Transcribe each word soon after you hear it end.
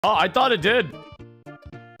Oh, I thought it did.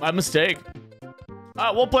 My mistake.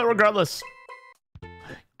 We'll play regardless.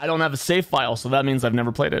 I don't have a save file, so that means I've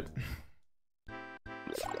never played it.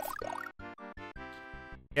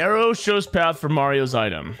 Arrow shows path for Mario's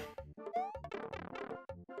item.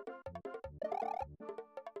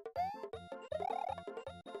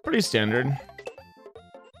 Pretty standard.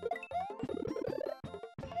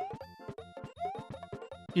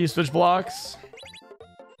 You switch blocks.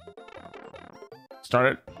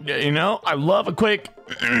 Start it. You know, I love a quick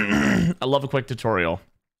I love a quick tutorial.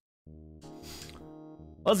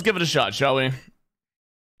 Let's give it a shot, shall we?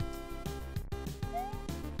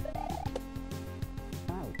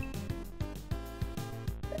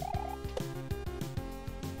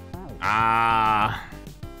 Ah.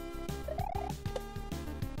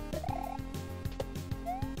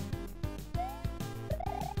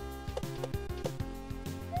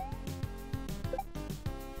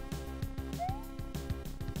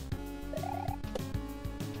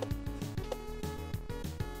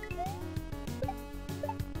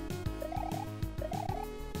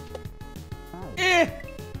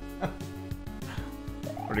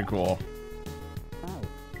 Pretty cool.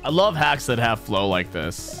 I love hacks that have flow like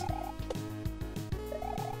this.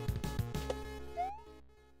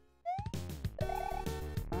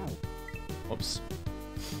 Whoops.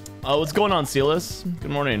 What's going on, Silas?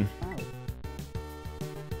 Good morning.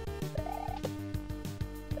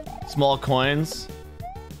 Small coins.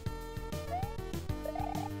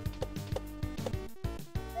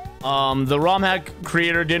 The ROM hack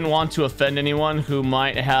creator didn't want to offend anyone who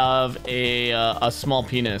might have a small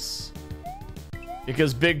penis,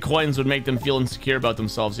 because big coins would make them feel insecure about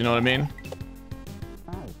themselves. You know what I mean?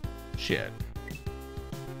 Shit.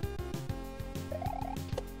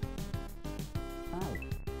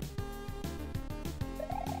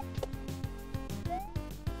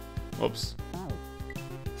 Whoops.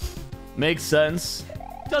 Makes sense.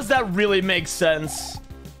 Does that really make sense?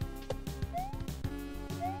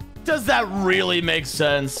 Does that really make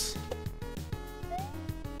sense?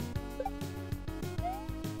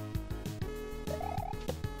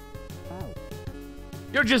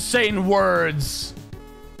 You're just saying words.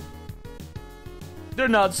 They're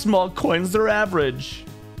not small coins, they're average.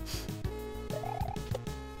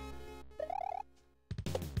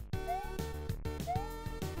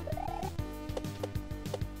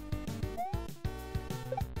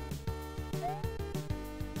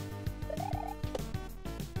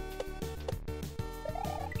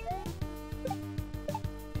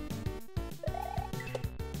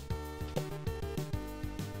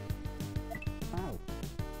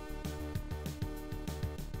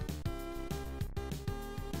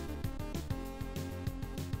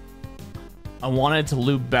 I wanted to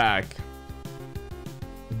loop back,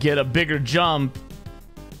 get a bigger jump,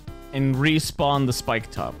 and respawn the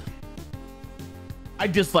spike top. I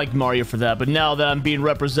dislike Mario for that, but now that I'm being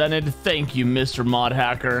represented, thank you, Mr. Mod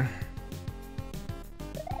Hacker.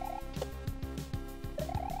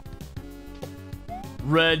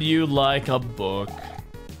 Read you like a book.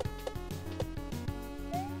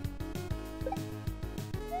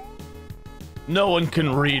 No one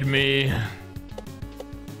can read me.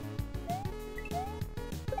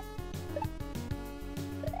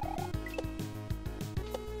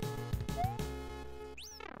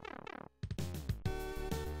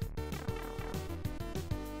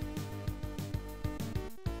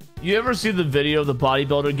 You ever see the video of the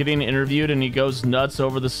bodybuilder getting interviewed and he goes nuts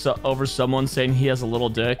over someone saying he has a little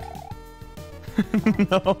dick?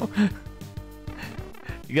 No.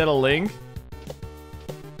 You got a link?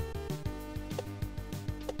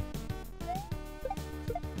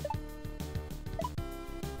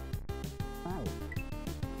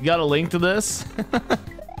 You got a link to this?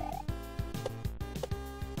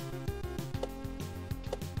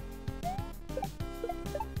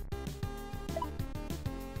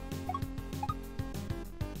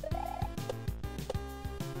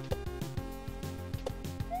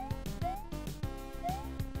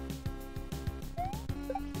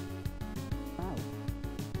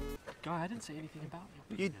 I didn't say anything about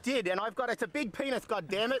you. You did, and I've got it's a big penis,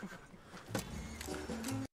 goddammit.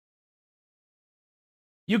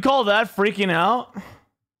 You call that freaking out?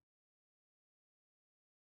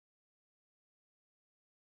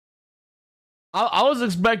 I was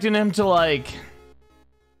expecting him to like...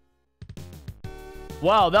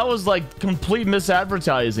 Wow, that was like complete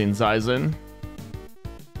misadvertising, Sizen.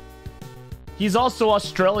 He's also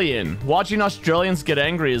Australian. Watching Australians get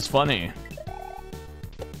angry is funny.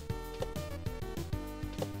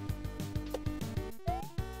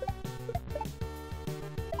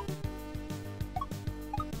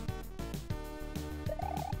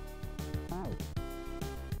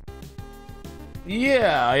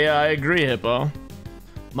 Yeah, I agree, Hippo.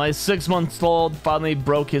 My 6-month-old finally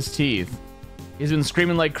broke his teeth. He's been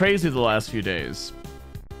screaming like crazy the last few days.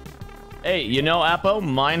 Hey, you know, Appo,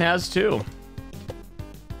 mine has too.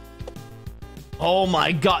 Oh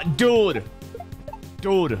my god, dude!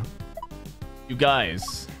 Dude. You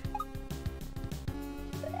guys.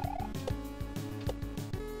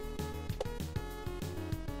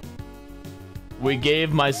 We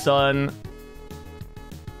gave my son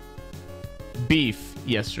beef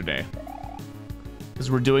yesterday. Because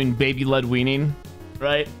we're doing baby-led weaning,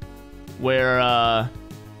 right? We're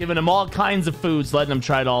giving him all kinds of foods, letting him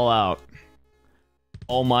try it all out.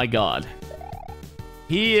 Oh my god.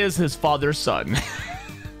 He is his father's son.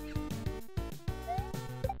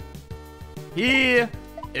 He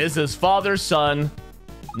is his father's son,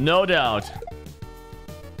 no doubt.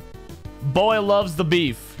 Boy loves the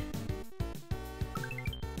beef.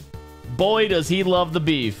 Boy, does he love the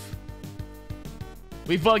beef.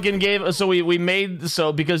 We fucking gave, so we made,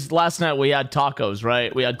 so because last night we had tacos,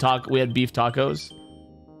 right? We had beef tacos.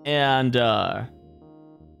 And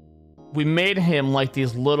we made him like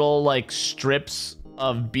these little like strips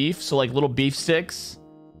of beef, so like little beef sticks,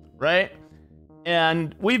 right?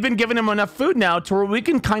 And we've been giving him enough food now to where we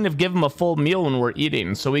can kind of give him a full meal when we're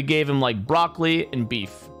eating. So we gave him like broccoli and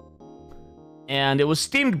beef. And it was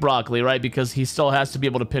steamed broccoli, right? Because he still has to be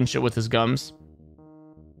able to pinch it with his gums.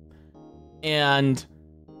 And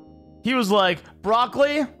he was like,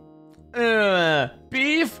 broccoli?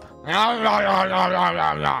 Beef? It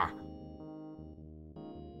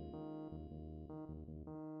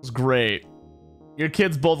was great. Your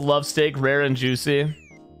kids both love steak, rare and juicy.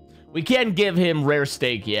 We can't give him rare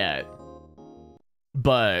steak yet.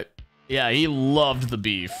 But, yeah, he loved the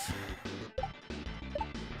beef.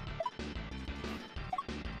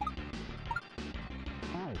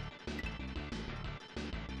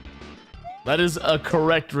 That is a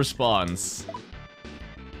correct response.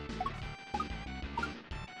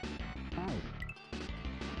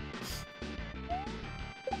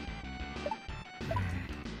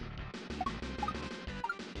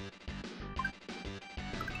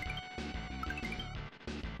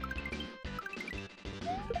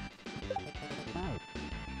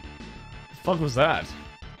 The fuck was that?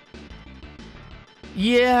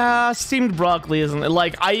 Yeah, steamed broccoli isn't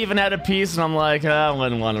like, I even had a piece and I'm like, I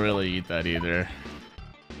wouldn't want to really eat that either.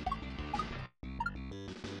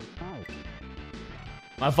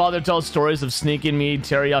 My father tells stories of sneaking me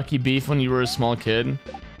teriyaki beef when you were a small kid.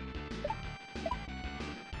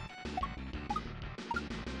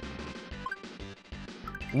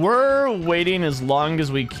 We're waiting as long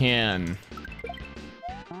as we can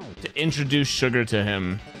to introduce sugar to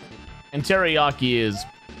him. And teriyaki is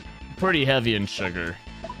pretty heavy in sugar.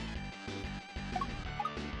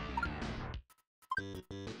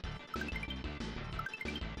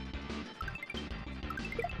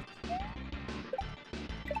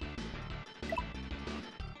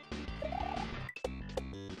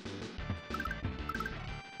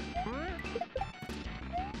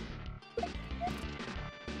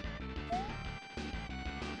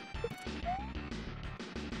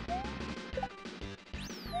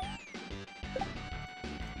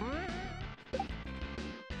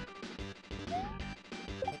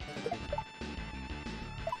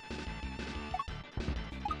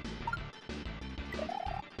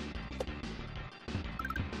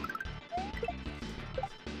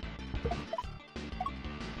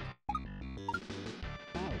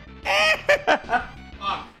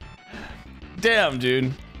 Damn,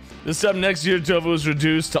 dude. This time next year, tofu was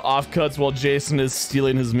reduced to offcuts while Jason is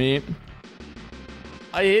stealing his meat.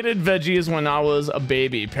 I hated veggies when I was a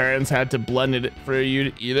baby. Parents had to blend it for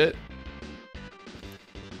you to eat it.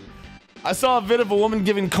 I saw a vid of a woman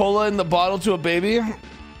giving cola in the bottle to a baby.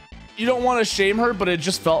 You don't want to shame her, but it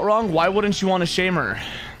just felt wrong. Why wouldn't you want to shame her?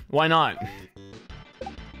 Why not?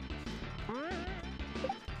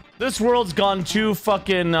 This world's gone too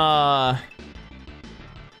fucking,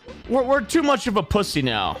 We're too much of a pussy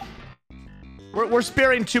now. We're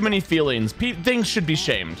sparing too many feelings. Things should be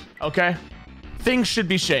shamed, okay? Things should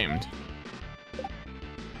be shamed.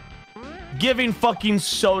 Giving fucking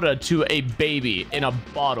soda to a baby in a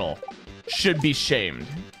bottle should be shamed.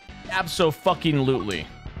 Abso-fucking-lutely.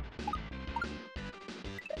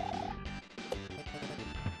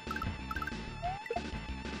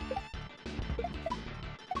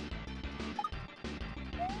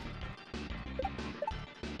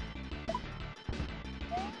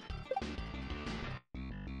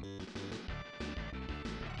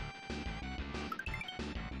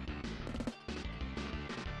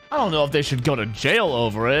 I don't know if they should go to jail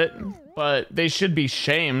over it, but they should be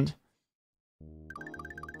shamed.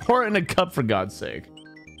 Pour it in a cup, for God's sake.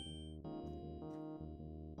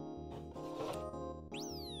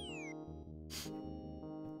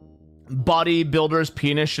 Bodybuilder's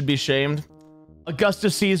penis should be shamed.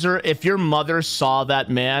 Augustus Caesar, if your mother saw that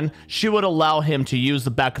man, she would allow him to use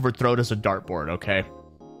the back of her throat as a dartboard, okay?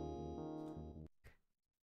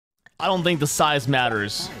 I don't think the size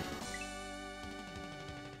matters.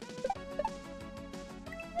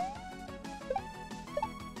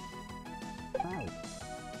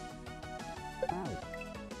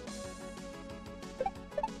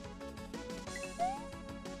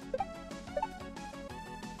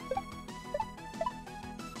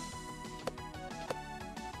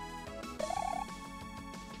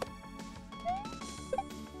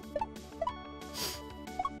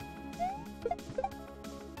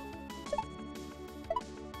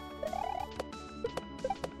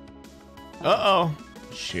 Uh-oh.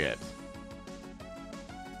 Shit.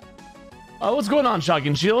 What's going on,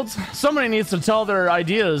 Shocking Shields? Somebody needs to tell their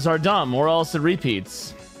ideas are dumb, or else it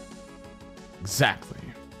repeats. Exactly.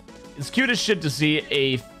 It's cute as shit to see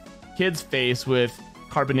a kid's face with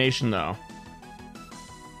carbonation, though.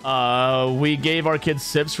 We gave our kids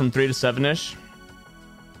sips from 3 to 7-ish.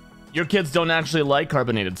 Your kids don't actually like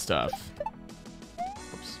carbonated stuff.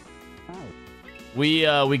 Oops.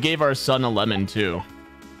 We gave our son a lemon, too.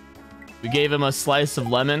 We gave him a slice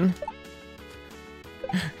of lemon.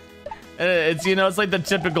 It's, you know, it's like the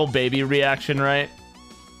typical baby reaction, right?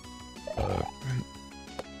 But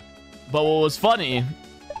what was funny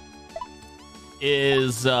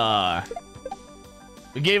is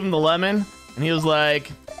we gave him the lemon and he was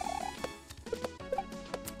like,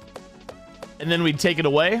 and then we'd take it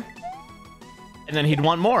away and then he'd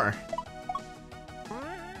want more.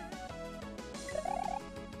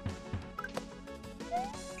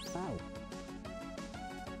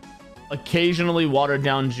 Occasionally watered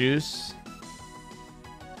down juice.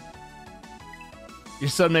 Your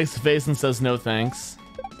son makes a face and says no thanks.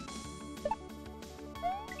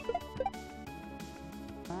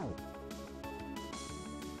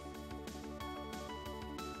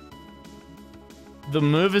 The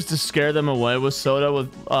move is to scare them away with soda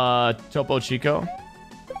with Topo Chico.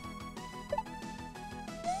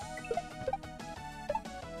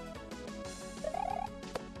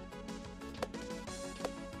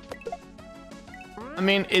 I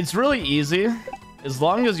mean, it's really easy as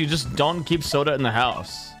long as you just don't keep soda in the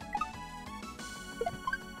house.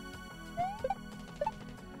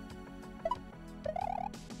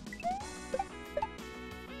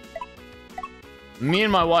 Me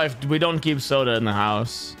and my wife, we don't keep soda in the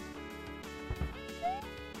house.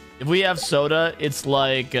 If we have soda, it's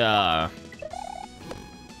like it's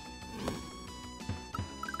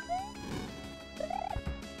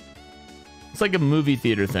like a movie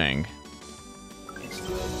theater thing.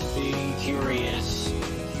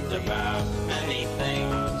 About many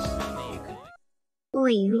things.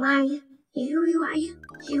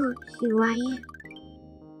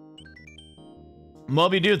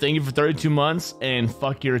 Moby Dude, thank you for 32 months, and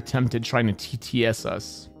fuck your attempt at trying to TTS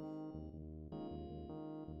us.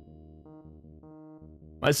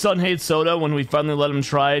 My son hates soda. When we finally let him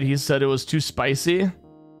try it, he said it was too spicy.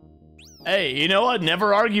 Hey, you know what?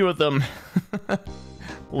 Never argue with them.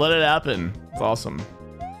 Let it happen. It's awesome.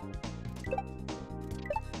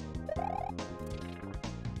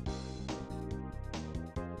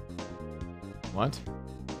 What?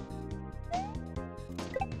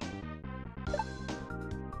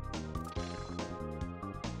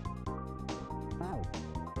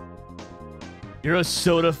 You're a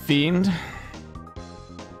soda fiend?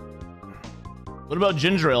 What about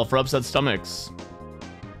ginger ale for upset stomachs?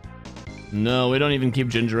 No, we don't even keep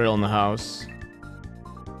ginger ale in the house.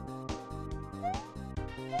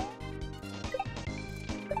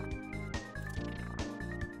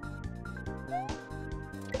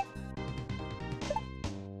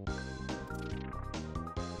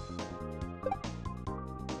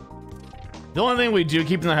 The only thing we do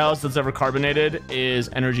keep in the house that's ever carbonated is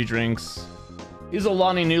energy drinks. These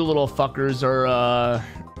Alani Nu little fuckers are,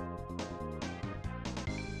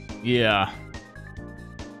 yeah.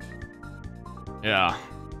 Yeah.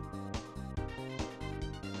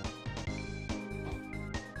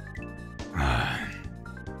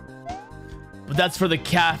 But that's for the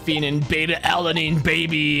caffeine and beta-alanine,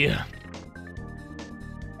 baby.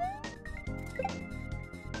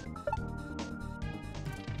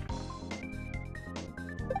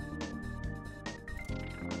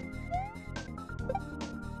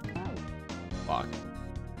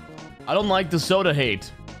 I don't like the soda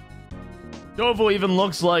hate. Tofu even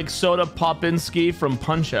looks like Soda Popinski from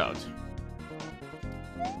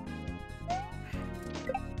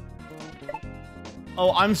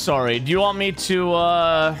Oh, I'm sorry. Do you want me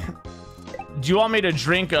to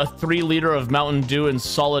drink a 3 liter of Mountain Dew in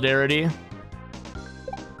solidarity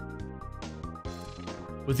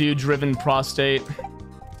with you, driven prostate?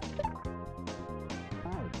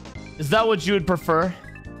 Is that what you would prefer?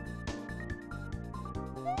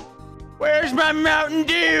 Where's my Mountain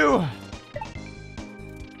Dew?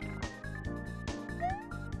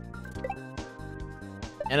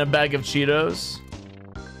 And a bag of Cheetos.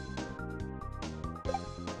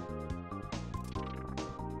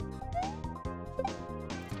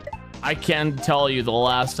 I can't tell you the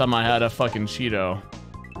last time I had a fucking Cheeto.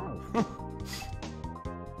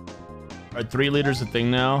 Are 3 liters a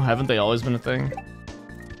thing now? Haven't they always been a thing?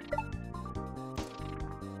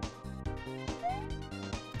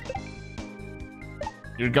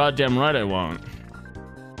 You're goddamn right I won't.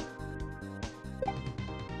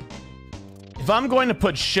 If I'm going to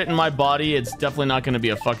put shit in my body, it's definitely not going to be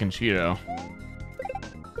a fucking Cheeto.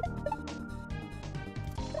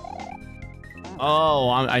 Oh,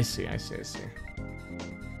 I see. I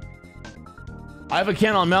have a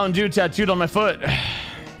can on Mountain Dew tattooed on my foot.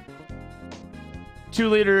 2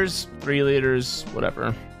 liters, 3 liters,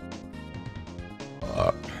 whatever.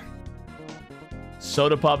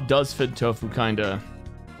 Soda pop does fit tofu, kinda.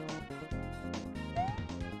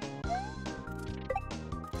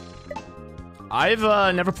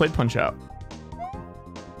 I've never played Punch-Out.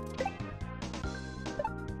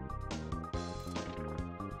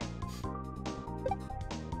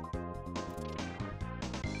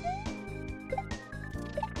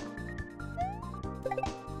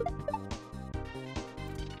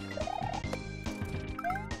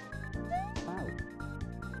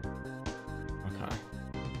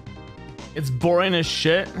 It's boring as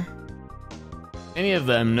shit. Any of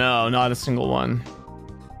them? No, not a single one.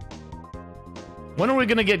 When are we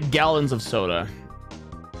gonna get gallons of soda?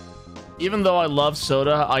 Even though I love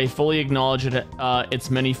soda, I fully acknowledge its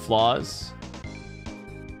many flaws.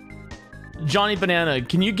 Johnny Banana,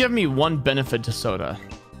 can you give me one benefit to soda?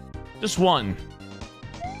 Just one.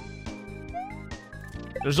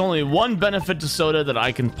 There's only one benefit to soda that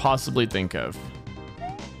I can possibly think of.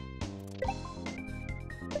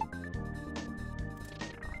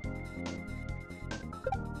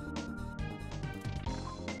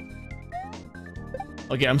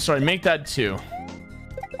 Okay, I'm sorry, make that 2.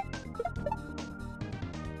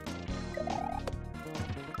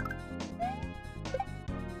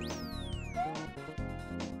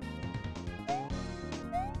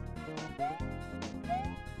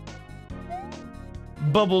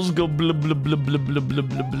 Bubbles go blub blub blub blub blub blub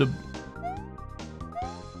blub blub.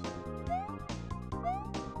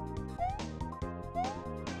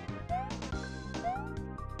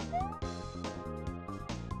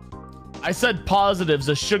 I said positives.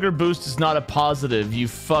 A sugar boost is not a positive, you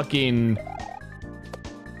fucking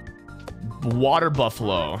water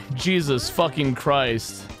buffalo. Jesus fucking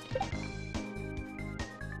Christ.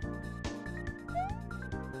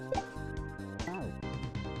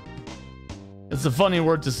 It's a funny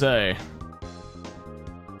word to say.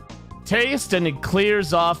 Taste and it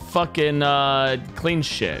clears off fucking clean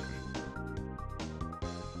shit.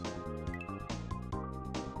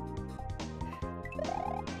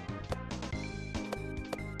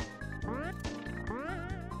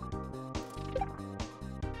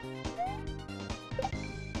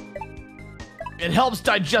 It helps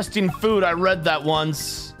digesting food. I read that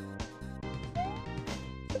once.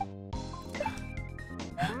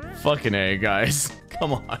 Fucking A, guys.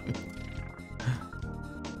 Come on.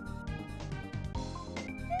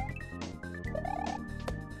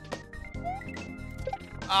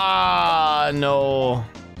 Ah, no.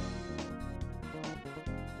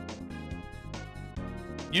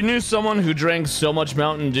 You knew someone who drank so much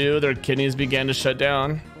Mountain Dew, their kidneys began to shut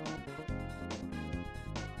down?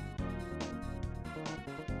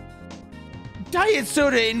 Diet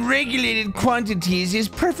soda in regulated quantities is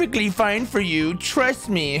perfectly fine for you, trust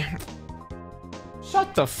me.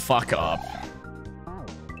 Shut the fuck up.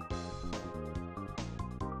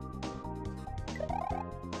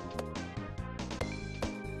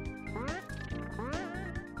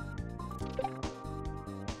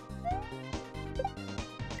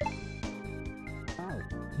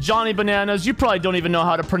 Johnny Bananas, you probably don't even know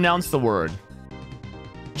how to pronounce the word.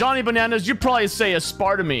 Johnny Bananas, you probably say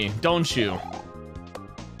aspartame, don't you?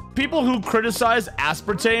 People who criticize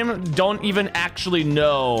aspartame don't even actually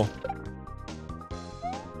know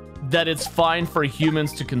that it's fine for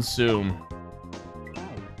humans to consume.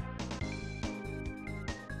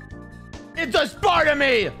 It's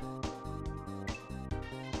aspartame!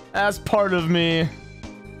 As part of me.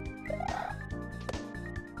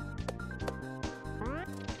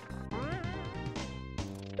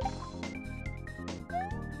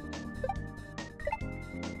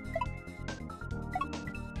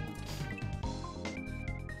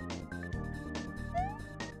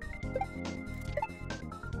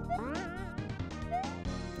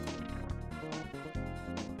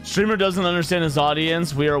 Streamer doesn't understand his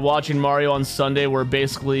audience. We are watching Mario on Sunday. We're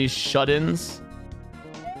basically shut-ins.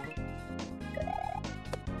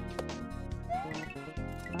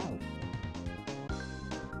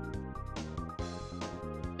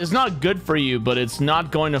 It's not good for you, but it's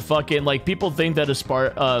not going to fucking, like, people think that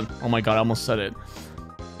oh my god, I almost said it.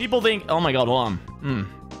 People think, oh my god, hold on.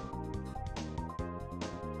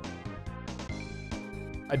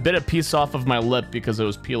 I bit a piece off of my lip because it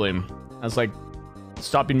was peeling. That's like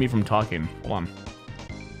stopping me from talking. Hold on.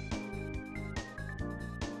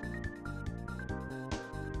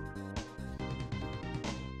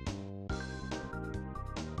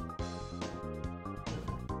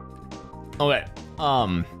 Okay.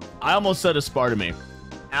 I almost said aspartame.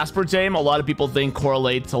 Aspartame, a lot of people think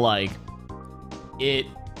correlate to, like, it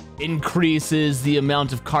increases the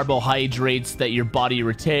amount of carbohydrates that your body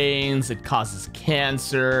retains. It causes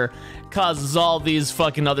cancer, causes all these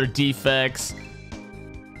fucking other defects.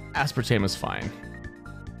 Aspartame is fine.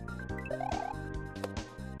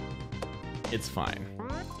 It's fine.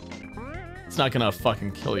 It's not gonna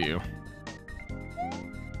fucking kill you.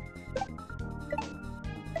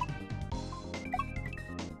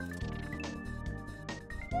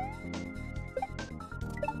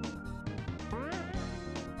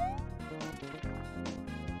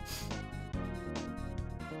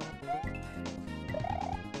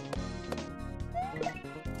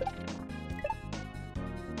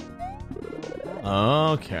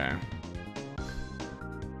 Okay.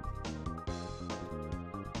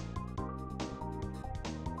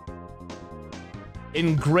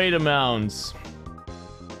 In great amounts.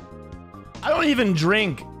 I don't even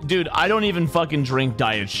drink, dude, I don't even fucking drink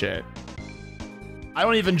diet shit. I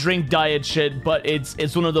don't even drink diet shit, but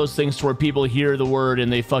it's one of those things where people hear the word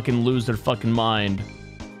and they fucking lose their fucking mind.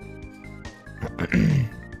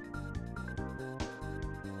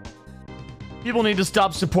 People need to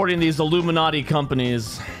stop supporting these Illuminati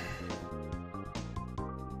companies.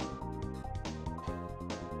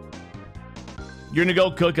 You're gonna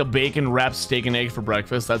go cook a bacon wrapped steak and egg for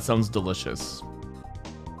breakfast? That sounds delicious.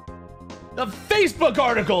 The Facebook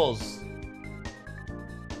articles!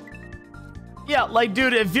 Yeah, like,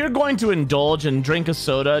 dude, if you're going to indulge and drink a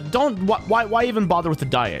soda, why even bother with the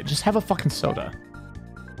diet? Just have a fucking soda.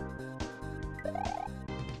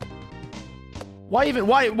 Why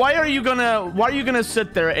are you gonna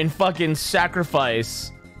sit there and fucking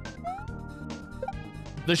sacrifice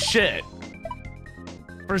the shit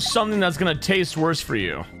for something that's gonna taste worse for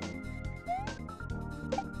you?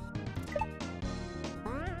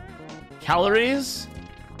 Calories?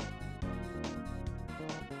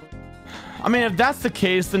 I mean, if that's the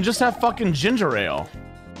case, then just have fucking ginger ale.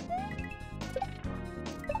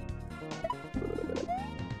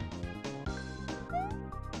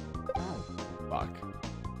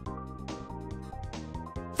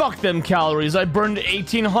 Fuck them calories. I burned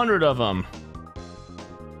 1,800 of them.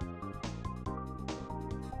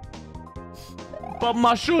 But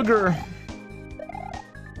my sugar.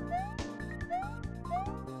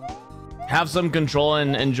 Have some control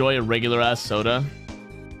and enjoy a regular ass soda.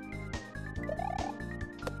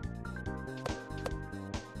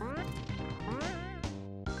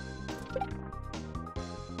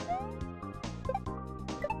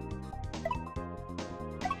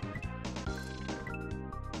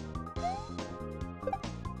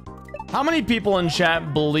 How many people in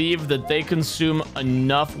chat believe that they consume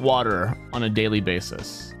enough water on a daily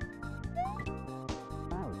basis?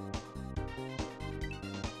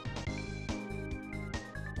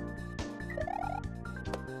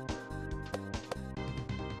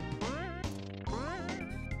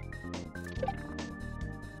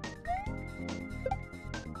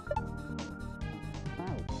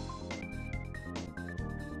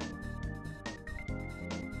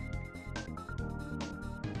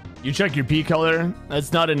 You check your pee color?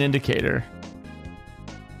 That's not an indicator.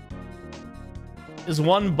 Is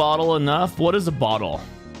one bottle enough? What is a bottle?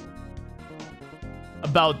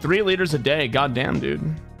 About 3 liters a day. Goddamn,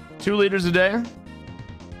 dude. 2 liters a day?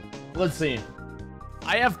 Let's see.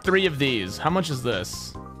 I have 3 of these. How much is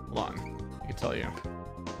this? Hold on. I can tell you.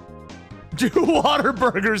 Do water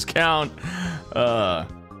burgers count? All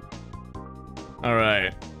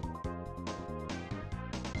right.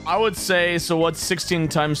 I would say, so what's 16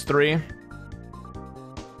 times 3?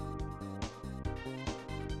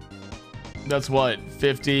 That's what,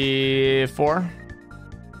 54?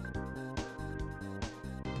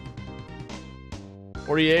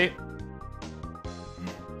 48?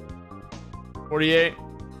 48?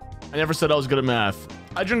 I never said I was good at math.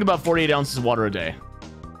 I drink about 48 ounces of water a day.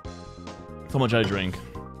 That's how much I drink.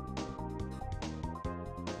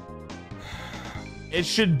 It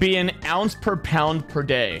should be an ounce per pound per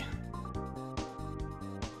day.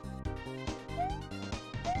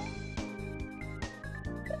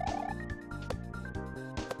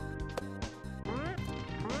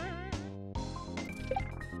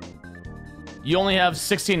 You only have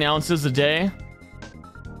 16 ounces a day?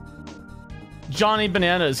 Johnny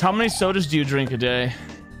Bananas, how many sodas do you drink a day?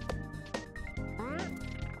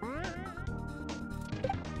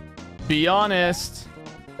 Be honest.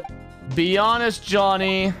 Be honest,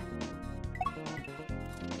 Johnny.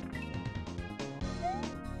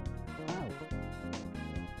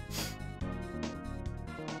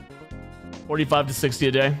 $45 to $60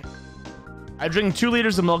 a day. I drink 2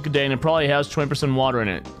 liters of milk a day and it probably has 20% water in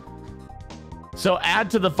it. So add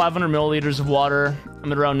to the 500 milliliters of water.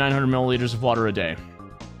 I'm at around 900 milliliters of water a day.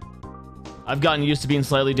 I've gotten used to being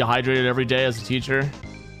slightly dehydrated every day as a teacher.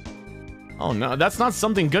 Oh no, that's not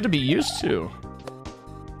something good to be used to.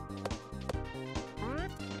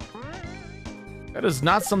 That is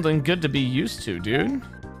not something good to be used to, dude.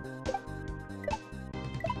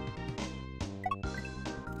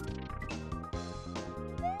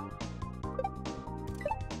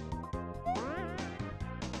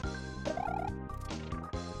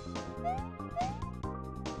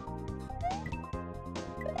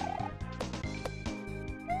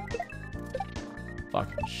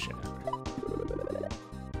 Fucking shit.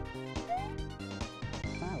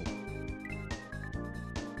 Wow.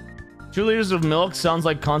 2 liters of milk sounds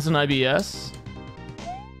like constant IBS.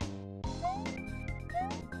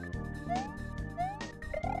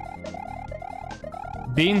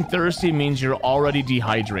 Being thirsty means you're already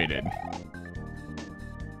dehydrated.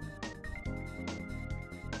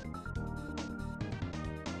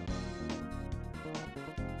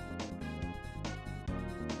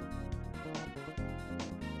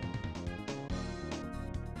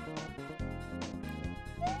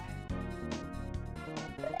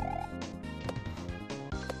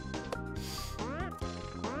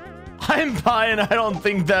 I'm buying. I don't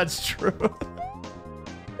think that's true.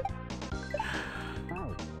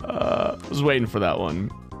 Was waiting for that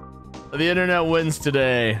one. The internet wins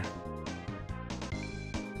today.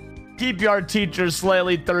 Keep your teachers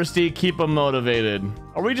slightly thirsty. Keep them motivated.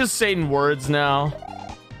 Are we just saying words now?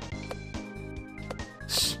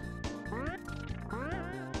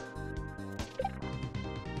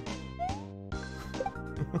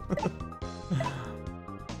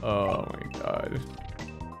 Oh my god.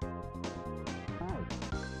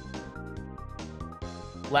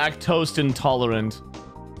 Lactose intolerant.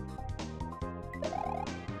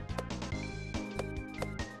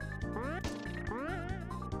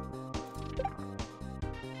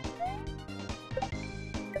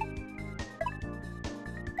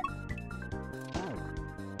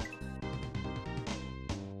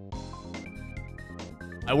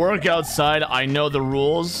 I work outside. I know the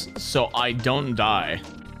rules, so I don't die.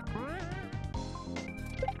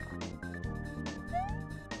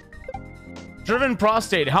 Driven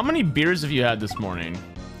prostate. How many beers have you had this morning?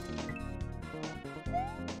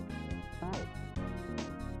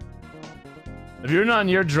 If you're not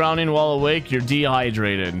near drowning while awake, you're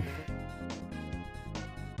dehydrated.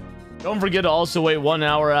 Don't forget to also wait 1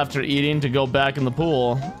 hour after eating to go back in the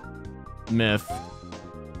pool. Myth.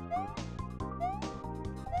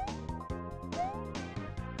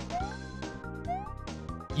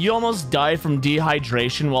 You almost died from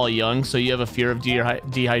dehydration while young, so you have a fear of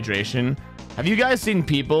dehydration. Have you guys seen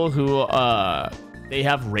people who they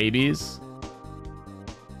have rabies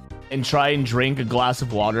and try and drink a glass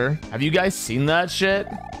of water? Have you guys seen that shit?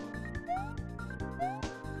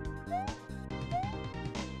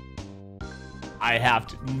 I have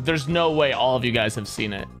to. There's no way all of you guys have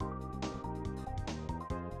seen it.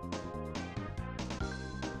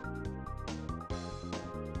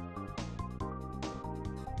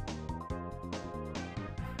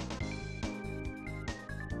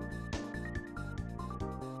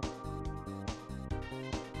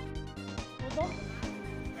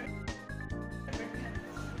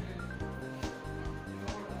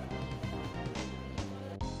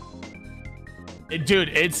 Dude,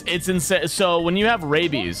 it's insane. So when you have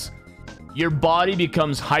rabies, your body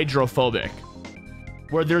becomes hydrophobic,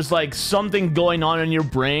 where there's like something going on in your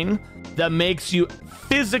brain that makes you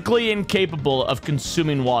physically incapable of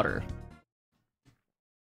consuming water.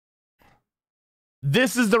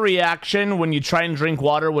 This is the reaction when you try and drink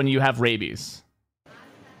water when you have rabies.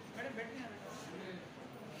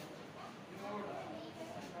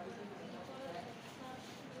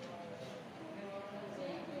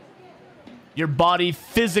 Your body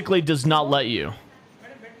physically does not let you.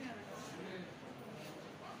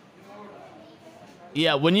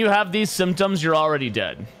 Yeah, when you have these symptoms, you're already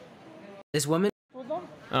dead. This woman.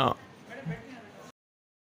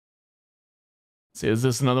 See, is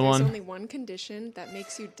this another There's one? only one condition that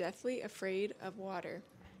makes you deathly afraid of water,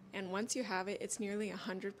 and once you have it, it's nearly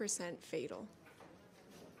 100% fatal.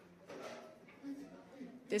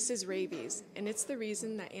 This is rabies, and it's the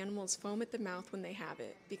reason that animals foam at the mouth when they have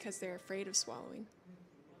it, because they're afraid of swallowing.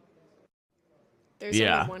 There's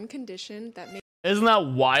only one condition that makes... Isn't that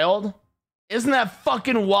wild? Isn't that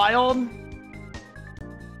fucking wild?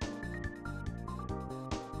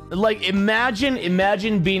 Like,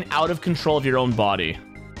 imagine being out of control of your own body.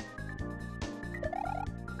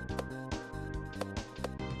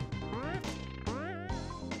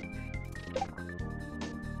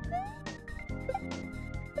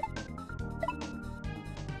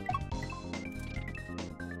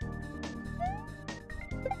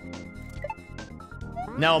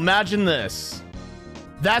 Now imagine this.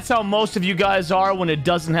 That's how most of you guys are when it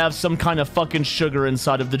doesn't have some kind of fucking sugar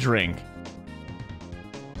inside of the drink.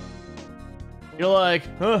 You're like,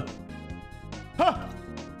 huh?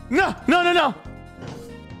 No.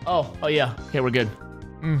 Oh yeah. Okay, we're good.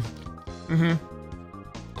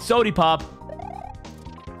 Sody pop.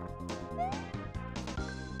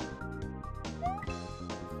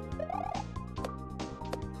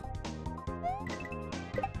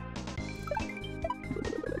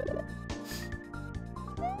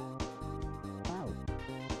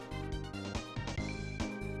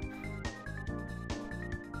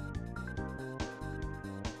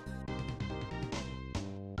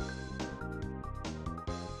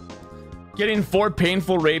 Getting 4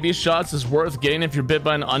 painful rabies shots is worth getting if you're bit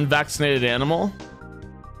by an unvaccinated animal.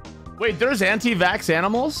 Wait, there's anti-vax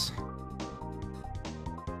animals?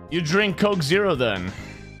 You drink Coke Zero then.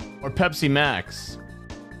 Or Pepsi Max.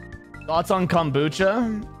 Thoughts on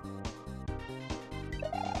kombucha?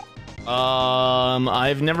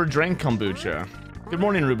 I've never drank kombucha. Good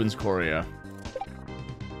morning, Rubens Coria.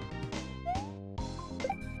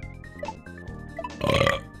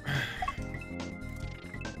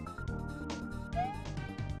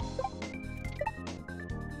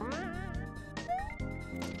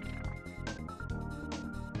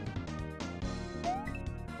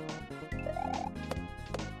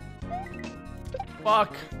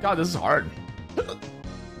 Fuck. God, this is hard.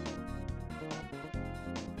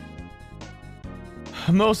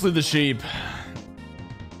 Mostly the sheep.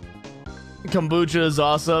 Kombucha is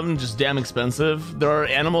awesome, just damn expensive. There are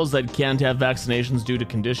animals that can't have vaccinations due to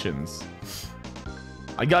conditions.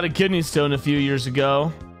 I got a kidney stone a few years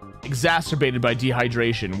ago, exacerbated by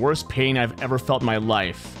dehydration. Worst pain I've ever felt in my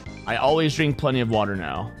life. I always drink plenty of water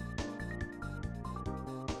now.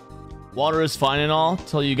 Water is fine and all,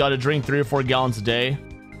 till you gotta drink 3 or 4 gallons a day.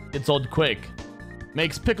 It's old quick.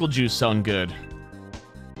 Makes pickle juice sound good.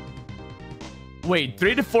 Wait,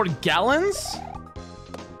 3 to 4 gallons?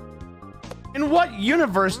 In what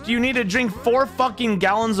universe do you need to drink 4 fucking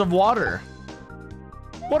gallons of water?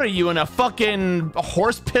 What are you, in a fucking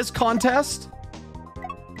horse piss contest?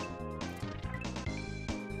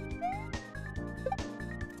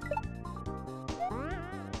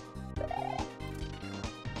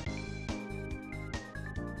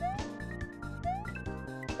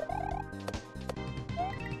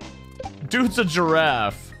 Dude's a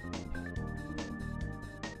giraffe.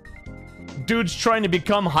 Dude's trying to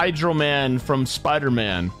become Hydro Man from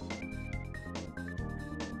Spider-Man.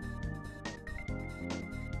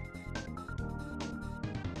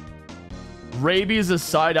 Rabies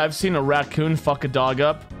aside, I've seen a raccoon fuck a dog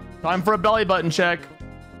up. Time for a belly button check.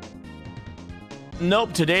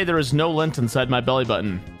 Nope, today there is no lint inside my belly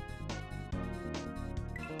button.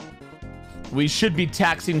 We should be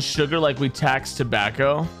taxing sugar like we tax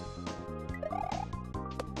tobacco.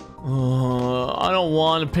 I don't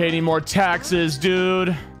want to pay any more taxes,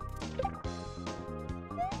 dude.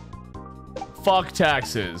 Fuck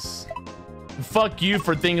taxes. Fuck you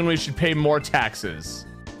for thinking we should pay more taxes.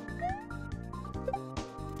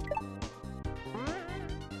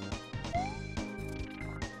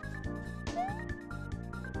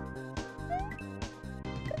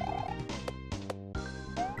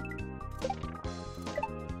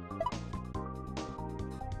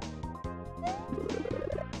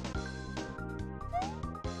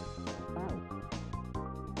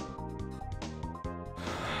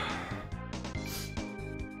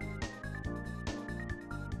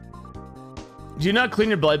 Do you not clean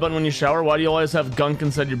your belly button when you shower? Why do you always have gunk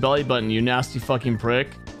inside your belly button, you nasty fucking prick?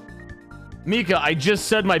 Mika, I just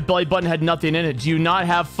said my belly button had nothing in it. Do you not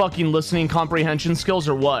have fucking listening comprehension skills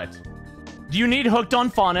or what? Do you need hooked on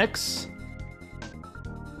phonics?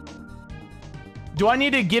 Do I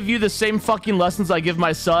need to give you the same fucking lessons I give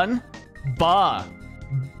my son? Bah.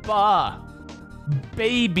 Bah.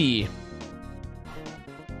 Baby.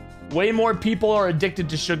 Way more people are addicted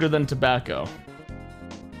to sugar than tobacco.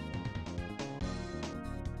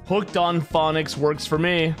 Hooked on phonics works for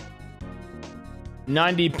me.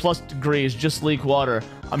 90 plus degrees, just leak water.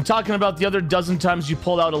 I'm talking about the other dozen times you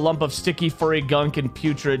pulled out a lump of sticky furry gunk and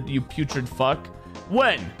putrid, you putrid fuck.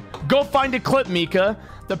 When? Go find a clip, Mika.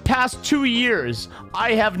 The past 2 years,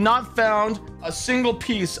 I have not found a single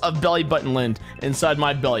piece of belly button lint inside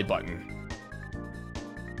my belly button.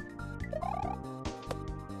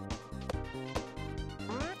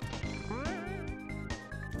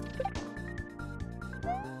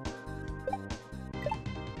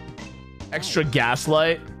 Extra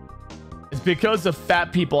gaslight? It's because of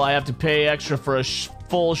fat people I have to pay extra for a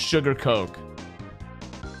full sugar Coke.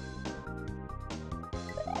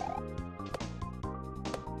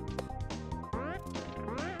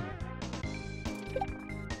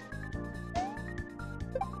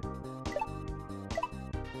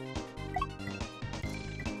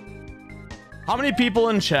 How many people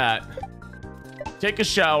in chat take a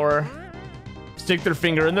shower, stick their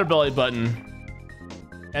finger in their belly button,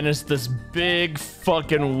 and it's this big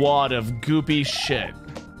fucking wad of goopy shit?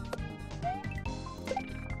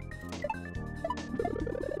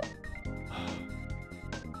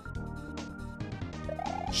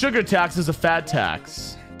 Sugar tax is a fat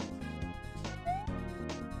tax.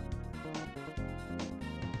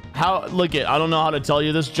 How, look it, I don't know how to tell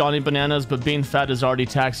you this, Johnny Bananas, but being fat is already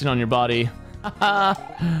taxing on your body. Half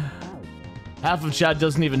of chat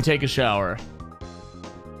doesn't even take a shower.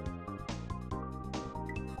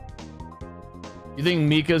 You think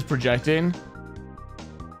Mika's projecting?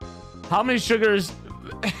 How many sugars?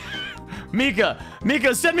 Mika,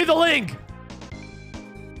 send me the link.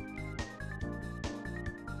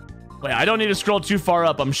 Wait, I don't need to scroll too far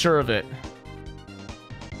up. I'm sure of it.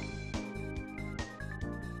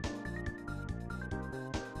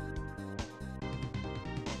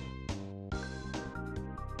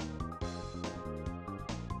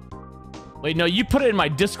 Wait, no, you put it in my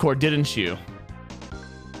Discord, didn't you?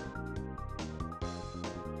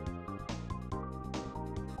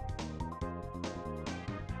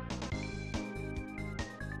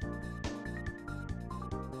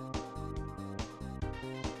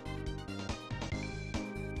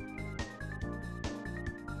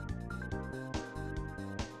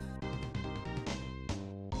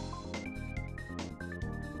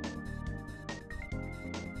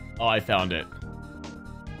 Oh, I found it.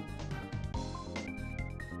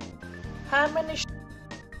 How many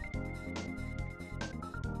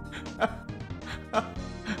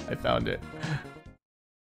I found it.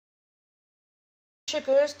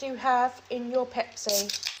 sugars do you have in your Pepsi?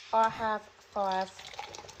 I have 5.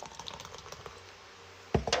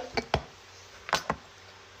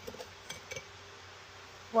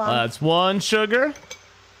 One, That's 1 sugar.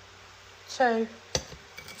 2,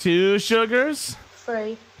 2 sugars.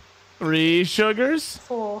 3, 3 sugars.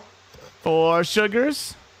 4, 4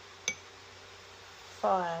 sugars.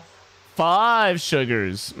 5. 5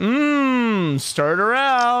 sugars. Stir it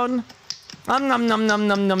around. Num num num num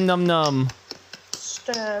num num num num.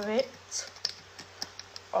 Stir it.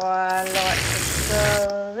 I like to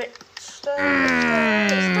stir it. Stir it,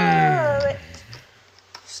 stir it.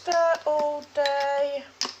 Stir all day.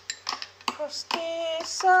 Across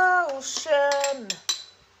this ocean.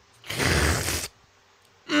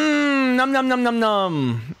 Num num num num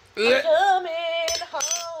num. Coming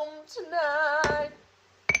home tonight.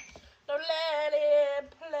 Don't let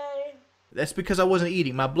it play. That's because I wasn't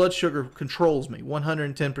eating. My blood sugar controls me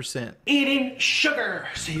 110%. Eating sugar,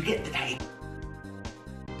 so you get the name.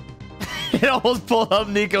 It almost pulled up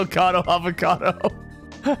Nico Cotto Avocado.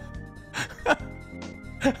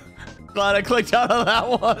 Glad I clicked out of that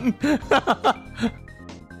one.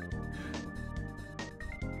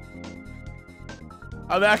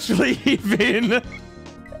 I'm actually even.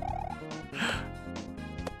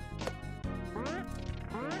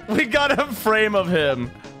 We got a frame of him.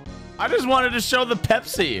 I just wanted to show the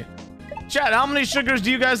Pepsi. Chat, how many sugars do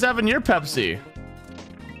you guys have in your Pepsi?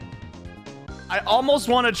 I almost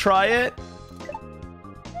want to try it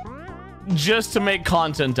just to make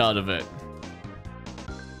content out of it.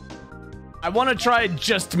 I want to try it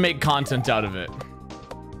just to make content out of it.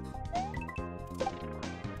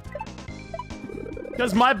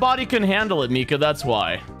 Because my body can handle it, Mika, that's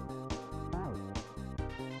why.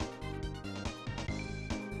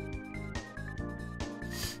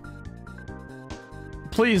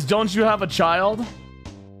 Please, don't you have a child?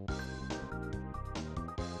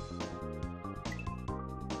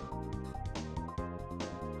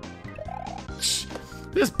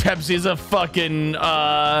 This Pepsi's a fucking,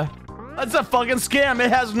 that's a fucking scam.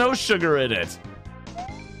 It has no sugar in it.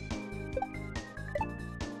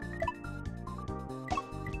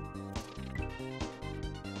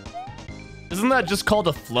 This Isn't that just called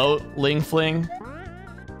a floating fling?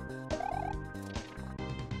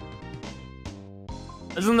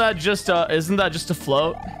 Isn't that just a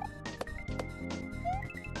float?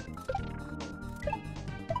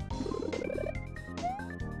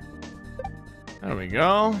 There we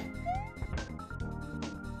go.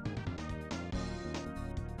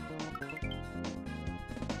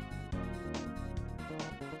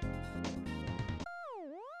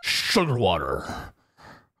 Sugar water.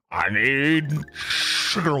 I need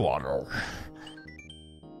sugar water.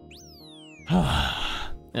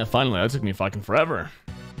 Yeah, finally, that took me fucking forever.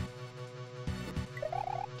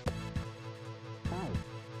 Have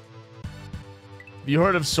you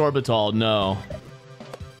heard of sorbitol? No.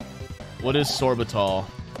 What is sorbitol?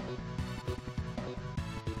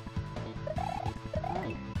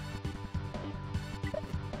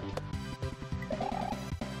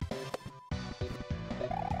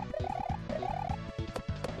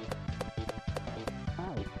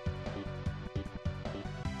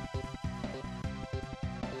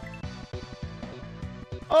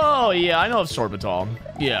 Oh yeah, I know of sorbitol.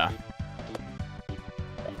 Yeah.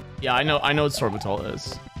 Yeah, I know what sorbitol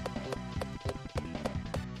is.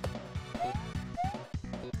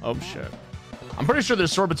 Oh shit. I'm pretty sure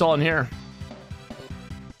there's sorbitol in here.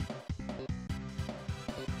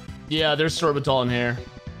 Yeah, there's sorbitol in here.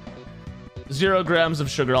 0 grams of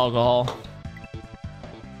sugar alcohol.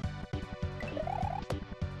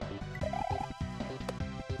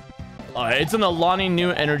 It's an Alani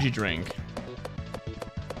Nu energy drink.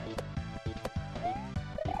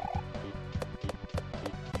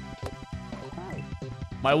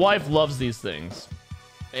 My wife loves these things,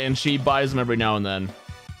 and she buys them every now and then.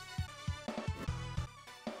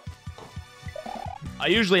 I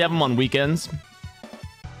usually have them on weekends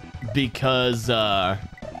because I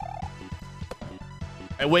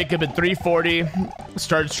wake up at 3:40,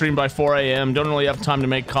 start stream by 4 a.m. Don't really have time to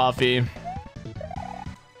make coffee.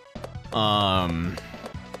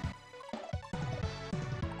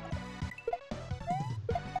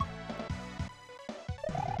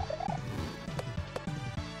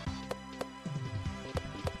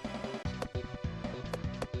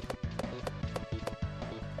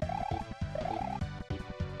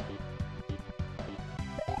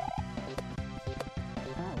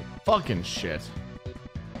 Fucking shit.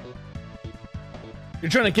 You're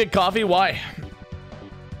trying to kick coffee? Why?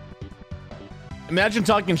 Imagine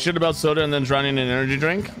talking shit about soda and then drowning in an energy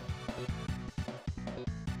drink.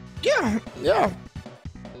 Yeah.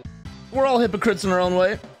 We're all hypocrites in our own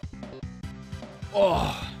way.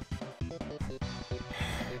 Oh.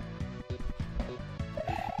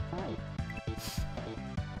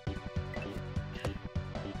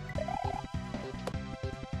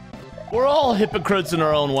 We're all hypocrites in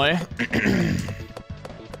our own way.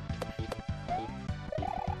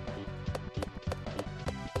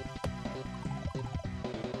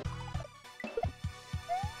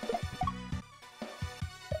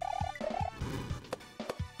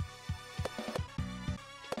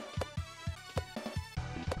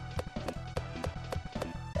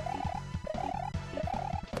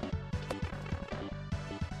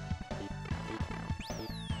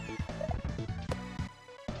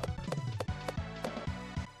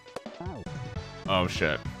 Oh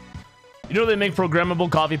shit. You know they make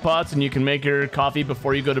programmable coffee pots and you can make your coffee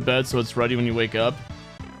before you go to bed so it's ready when you wake up?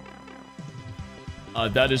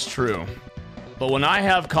 That is true. But when I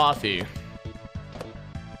have coffee,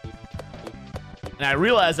 and I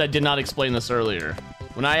realized I did not explain this earlier,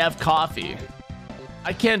 when I have coffee,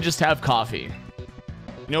 I can't just have coffee.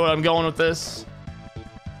 You know what I'm going with this?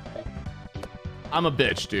 I'm a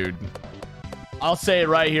bitch, dude. I'll say it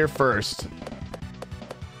right here first.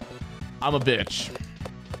 I'm a bitch.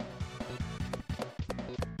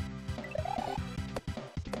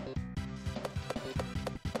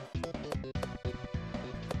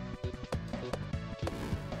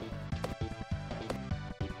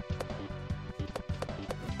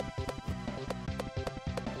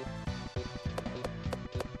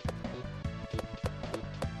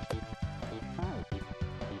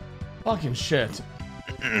 Fucking shit.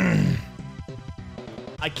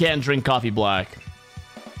 I can't drink coffee black.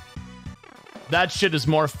 That shit is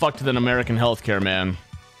more fucked than American healthcare, man.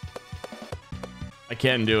 I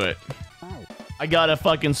can't do it. I gotta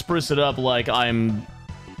fucking spruce it up like I'm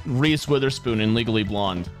Reese Witherspoon in Legally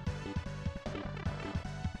Blonde.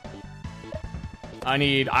 I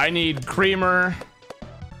need creamer.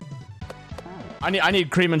 I need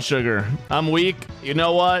cream and sugar. I'm weak. You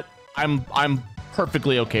know what? I'm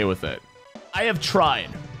perfectly okay with it. I have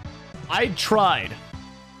tried.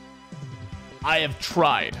 I have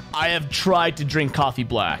tried to drink coffee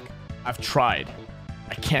black. I've tried.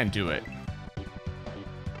 I can't do it.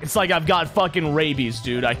 It's like I've got fucking rabies,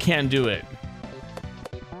 dude. I can't do it.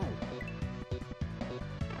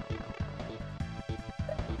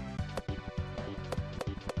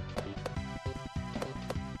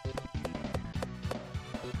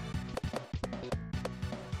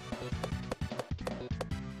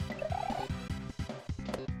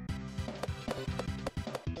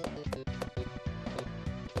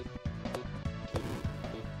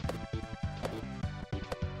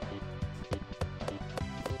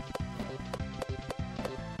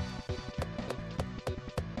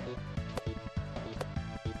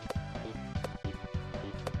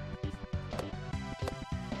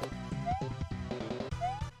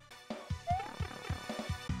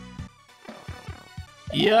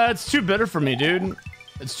 Yeah, it's too bitter for me, dude.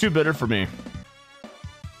 It's too bitter for me.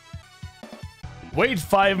 Wait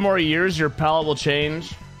 5 more years, your palate will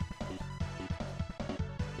change.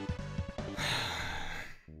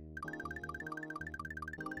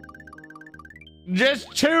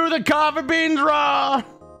 Just chew the coffee beans raw.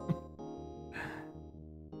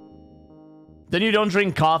 Then you don't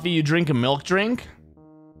drink coffee, you drink a milk drink?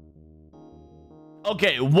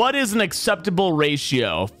 Okay, what is an acceptable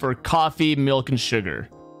ratio for coffee, milk, and sugar?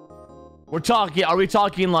 Are we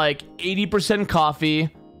talking like 80% coffee,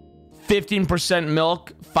 15%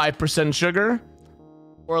 milk, 5% sugar?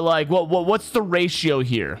 Or like, what's the ratio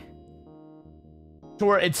here to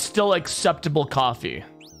where it's still acceptable coffee?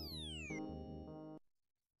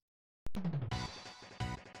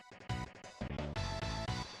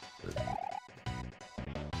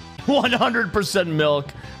 %100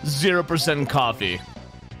 milk, 0% coffee.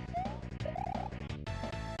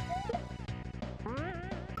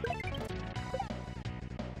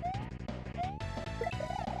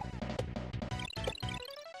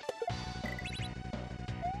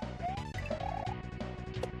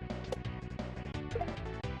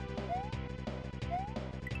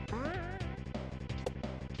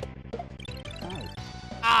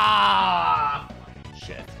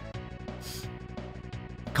 Shit.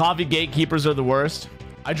 Coffee gatekeepers are the worst.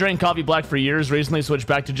 I drank coffee black for years, recently switched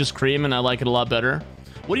back to just cream and I like it a lot better.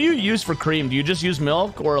 What do you use for cream? Do you just use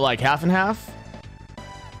milk or like half and half?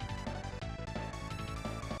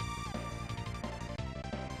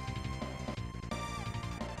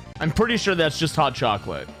 I'm pretty sure that's just hot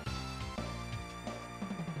chocolate.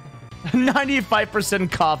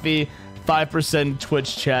 95% coffee, 5%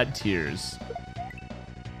 Twitch chat tears.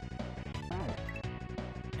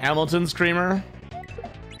 Hamilton's creamer.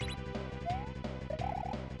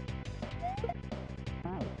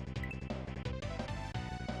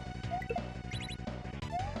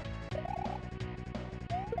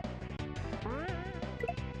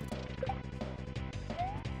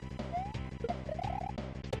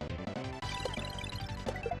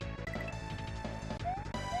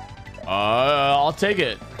 I'll take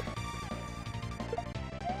it.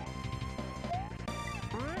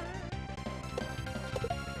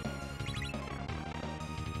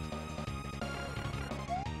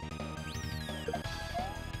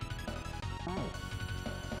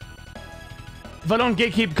 If I don't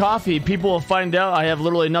gatekeep coffee, people will find out I have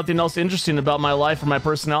literally nothing else interesting about my life or my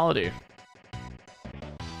personality.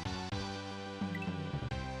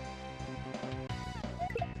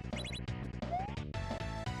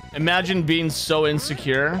 Imagine being so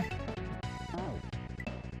insecure.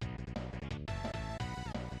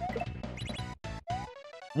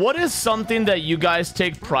 What is something that you guys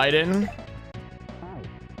take pride in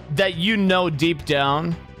that you know deep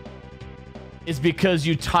down is because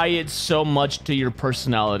you tie it so much to your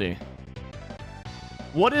personality?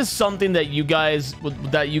 What is something that you guys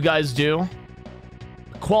do?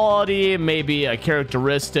 Quality, maybe a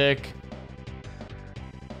characteristic,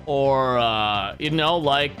 or you know,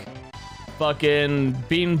 like fucking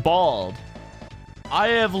being bald. I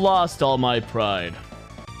have lost all my pride.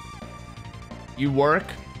 You work?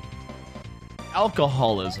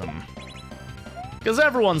 Alcoholism. Because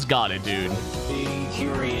everyone's got it, dude. Be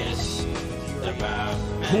curious about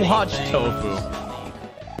Watch anything.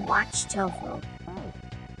 Tofu. Watch Tofu.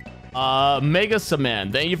 Mega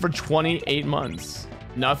Saman, thank you for 28 months.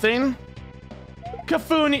 Nothing?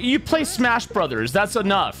 Kafun, you play Smash Brothers. That's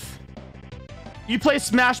enough. You play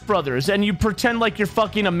Smash Brothers and you pretend like you're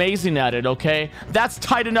fucking amazing at it, okay? That's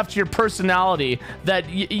tight enough to your personality that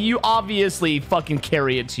you obviously fucking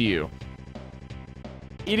carry it to you.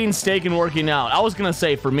 Eating steak and working out. I was gonna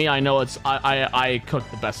say, for me, I know it's... I cook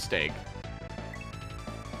the best steak.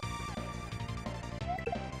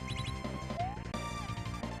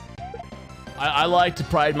 I like to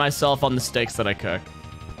pride myself on the steaks that I cook.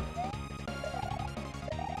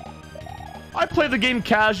 I play the game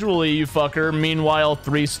casually, you fucker. Meanwhile,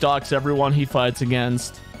 3 stalks everyone he fights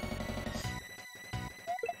against.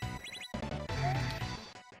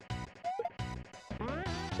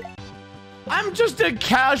 just a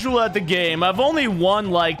casual at the game. I've only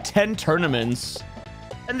won like 10 tournaments,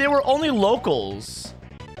 and they were only locals.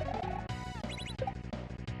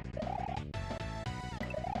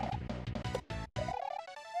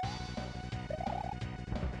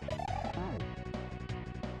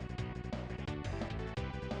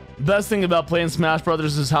 Best thing about playing Smash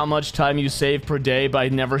Brothers is how much time you save per day by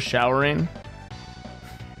never showering.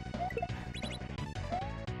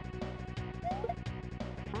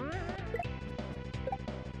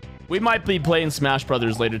 We might be playing Smash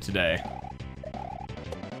Brothers later today.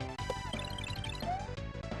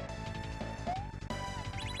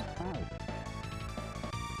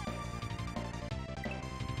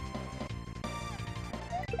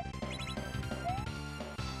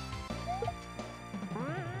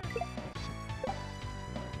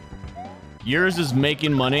 Yours is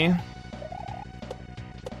making money.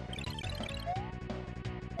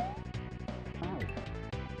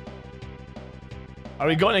 Are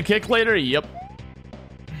we going to kick later? Yep.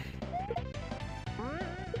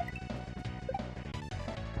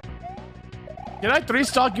 Did I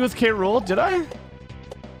 3-stock you with K. Rool? Did I?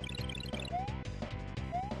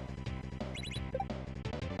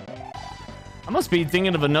 I must be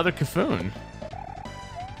thinking of another Cafoon.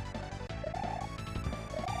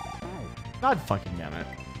 God fucking damn it.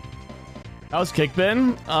 That was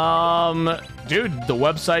Kickbin. Dude, the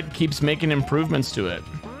website keeps making improvements to it.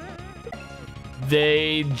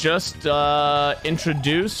 They just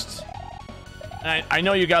introduced... I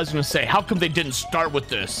know you guys are gonna say, how come they didn't start with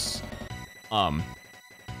this?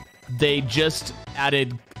 They just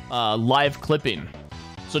added live clipping.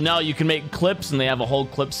 So now you can make clips, and they have a whole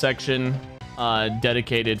clip section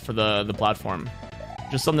dedicated for the platform.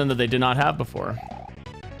 Just something that they did not have before.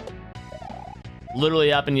 Literally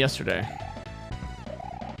happened yesterday.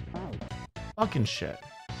 Fucking shit.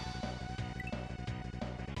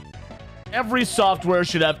 Every software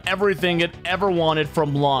should have everything it ever wanted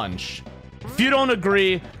from launch. If you don't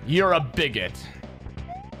agree, you're a bigot.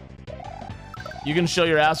 You can show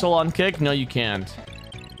your asshole on Kick? No, you can't.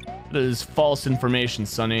 That is false information,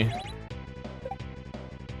 Sonny.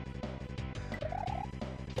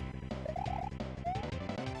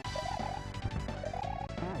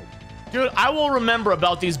 Dude, I will remember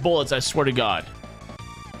about these bullets, I swear to God.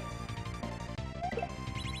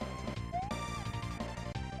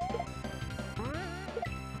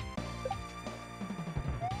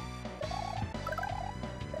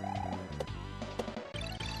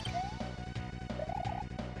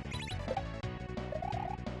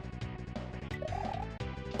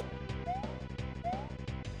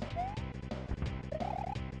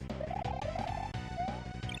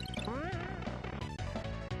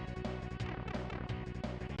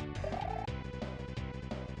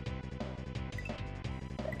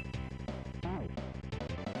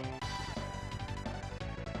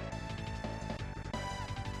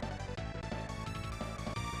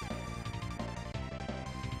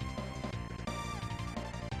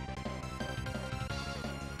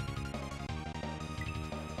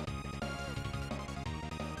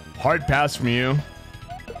 Hard pass from you.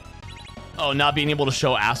 Oh, not being able to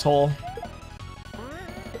show asshole.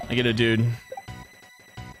 I get it, dude.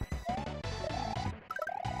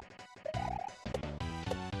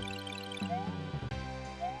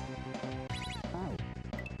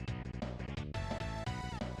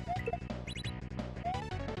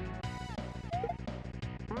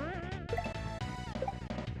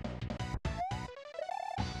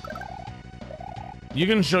 You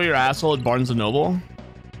can show your asshole at Barnes & Noble?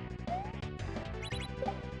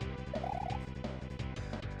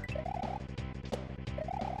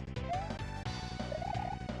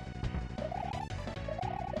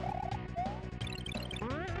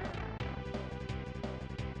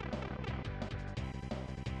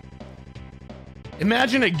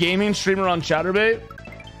 Imagine a gaming streamer on Chatterbait?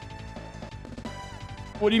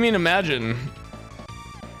 What do you mean imagine?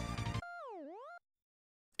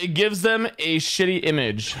 It gives them a shitty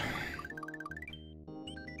image.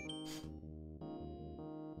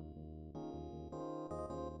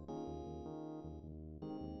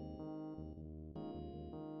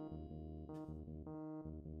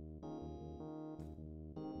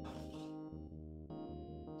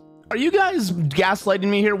 Are you guys gaslighting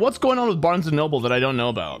me here? What's going on with Barnes & Noble that I don't know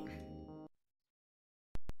about?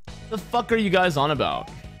 The fuck are you guys on about?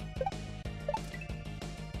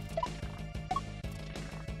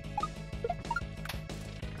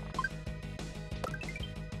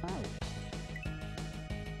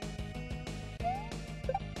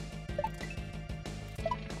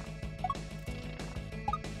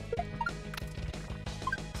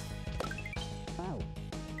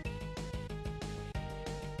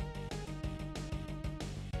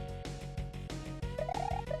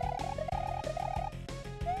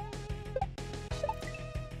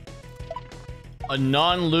 A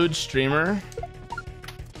non-lewd streamer?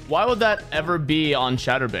 Why would that ever be on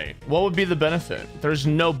Chatterbait? What would be the benefit? There's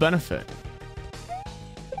no benefit.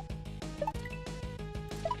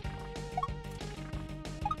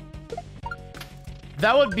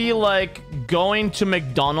 That would be like going to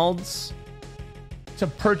McDonald's to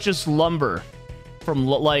purchase lumber from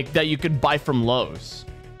like that you could buy from Lowe's.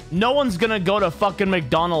 No one's gonna go to fucking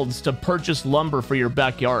McDonald's to purchase lumber for your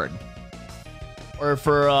backyard or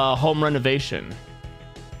for home renovation.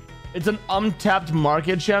 It's an untapped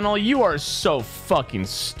market channel. You are so fucking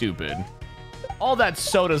stupid. All that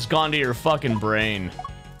soda's gone to your fucking brain.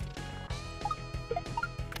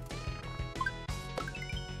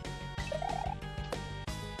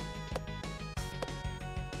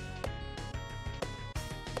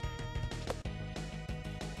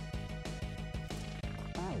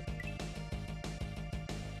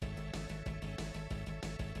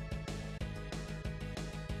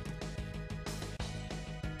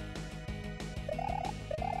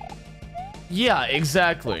 Yeah,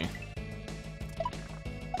 exactly.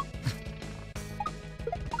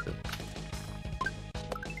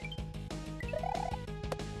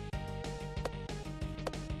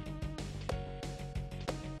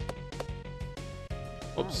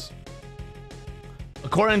 Oops.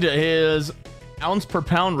 According to his ounce per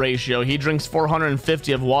pound ratio, he drinks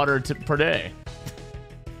 450 of water per day.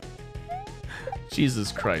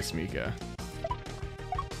 Jesus Christ, Mika.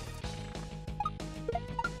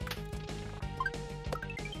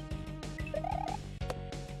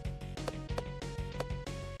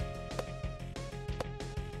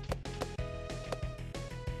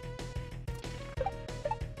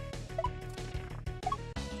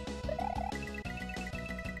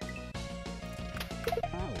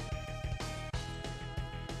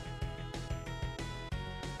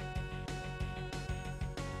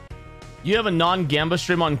 You have a non-Gamba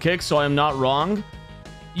stream on Kick, so I am not wrong.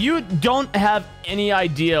 You don't have any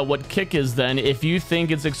idea what Kick is then if you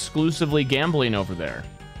think it's exclusively gambling over there.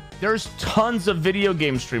 There's tons of video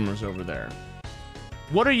game streamers over there.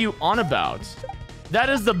 What are you on about? That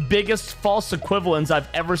is the biggest false equivalence I've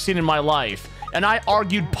ever seen in my life. And I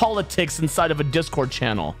argued politics inside of a Discord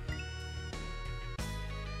channel.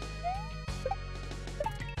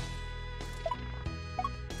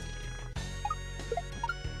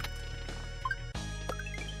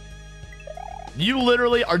 You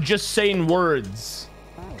literally are just saying words.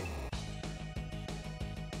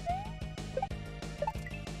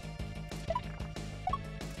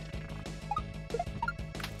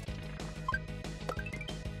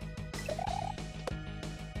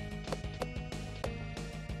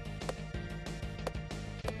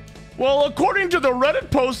 Well, according to the Reddit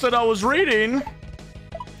post that I was reading,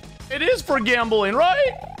 it is for gambling,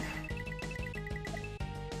 right?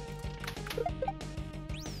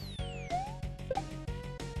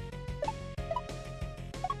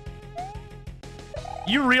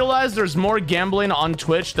 You realize there's more gambling on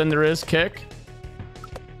Twitch than there is Kick?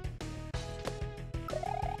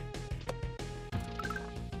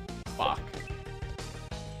 Fuck.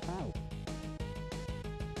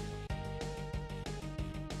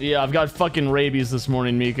 Yeah, I've got fucking rabies this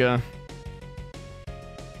morning, Mika.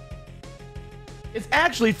 It's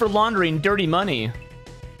actually for laundering dirty money.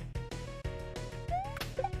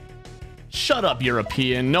 Shut up,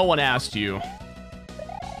 European. No one asked you.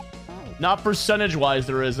 Not percentage-wise,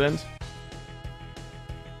 there isn't.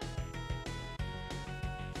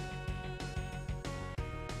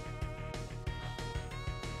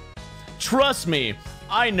 Trust me,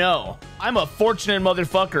 I know. I'm a fortunate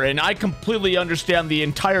motherfucker, and I completely understand the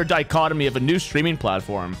entire dichotomy of a new streaming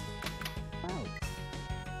platform.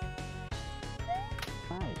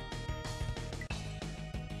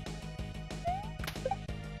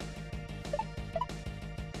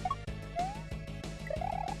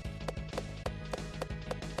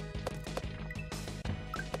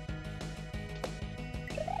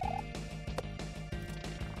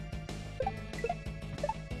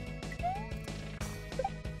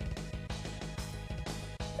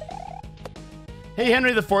 Hey,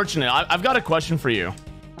 Henry the Fortunate, I've got a question for you.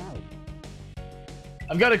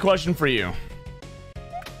 I've got a question for you.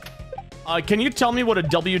 Can you tell me what a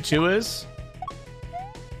W2 is?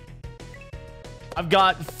 I've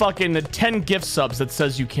got fucking 10 gift subs that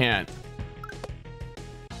says you can't.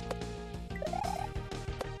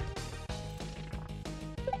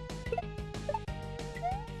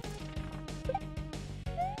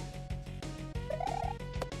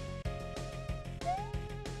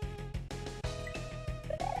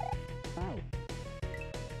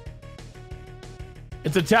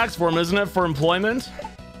 It's a tax form, isn't it, for employment?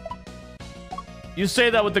 You say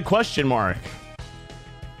that with the question mark.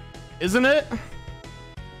 Isn't it?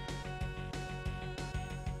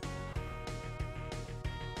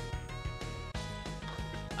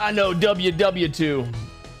 I know WW2.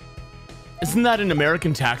 Isn't that an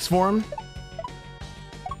American tax form?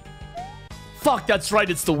 Fuck, that's right,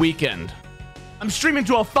 it's the weekend. I'm streaming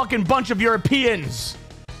to a fucking bunch of Europeans.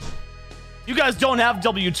 You guys don't have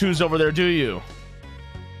W2s over there, do you?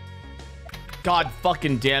 God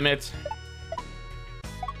fucking damn it.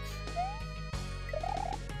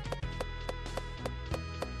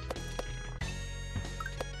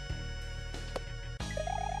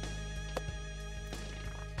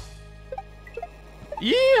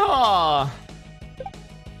 Yeehaw!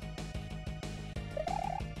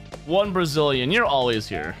 One Brazilian, you're always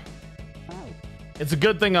here. It's a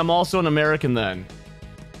good thing I'm also an American then.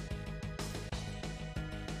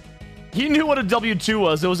 He knew what a W-2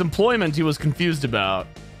 was. It was employment he was confused about.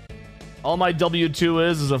 All my W-2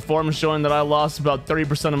 is a form showing that I lost about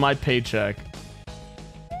 30% of my paycheck.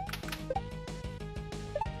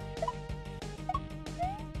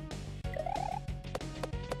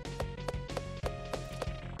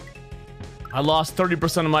 I lost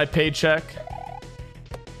 30% of my paycheck.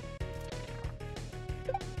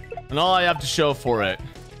 And all I have to show for it.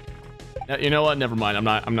 You know what? Never mind.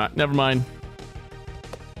 I'm not. Never mind.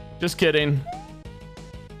 Just kidding.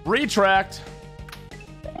 Retract.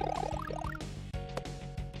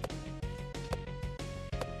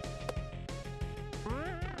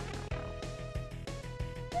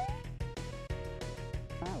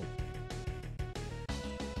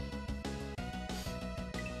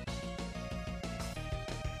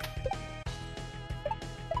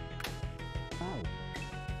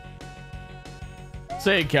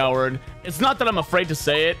 Say it, coward. It's not that I'm afraid to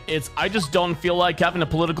say it. It's I just don't feel like having a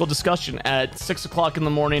political discussion at 6 o'clock in the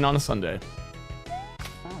morning on a Sunday.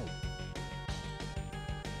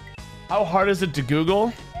 How hard is it to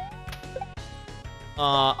Google?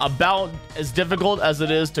 About as difficult as it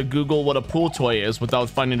is to Google what a pool toy is without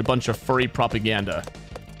finding a bunch of furry propaganda.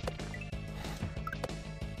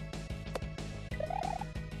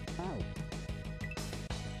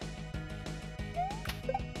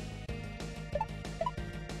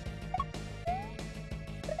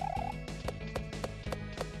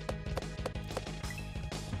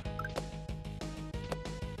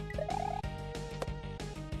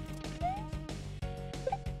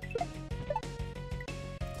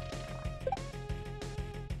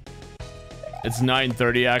 It's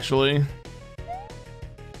 9:30 actually.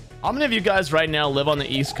 How many of you guys right now live on the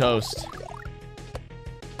East Coast?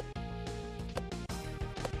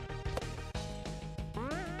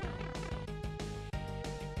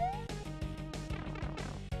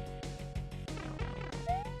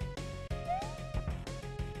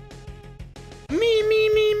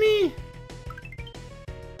 Me.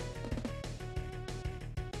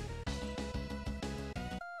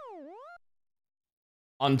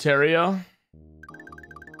 Ontario?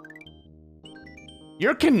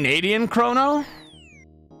 You're Canadian, Chrono?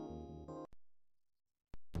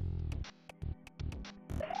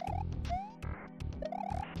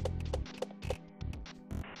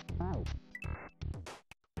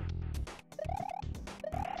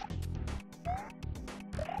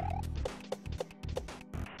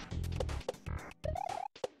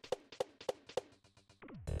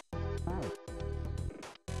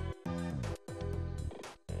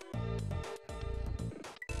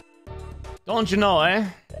 Don't you know, eh?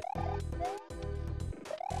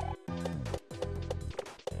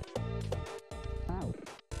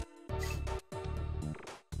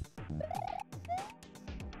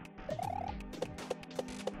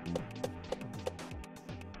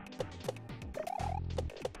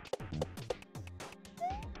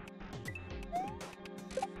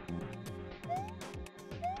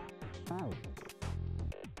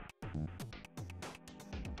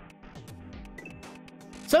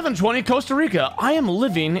 $720 Costa Rica. I am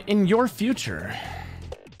living in your future.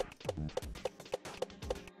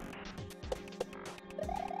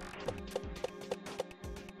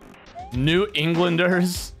 New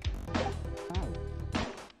Englanders.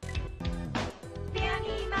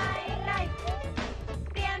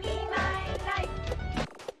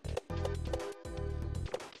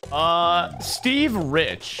 Steve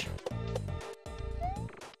Rich.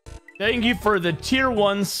 Thank you for the tier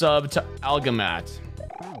 1 sub to Algamat.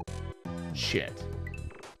 Shit.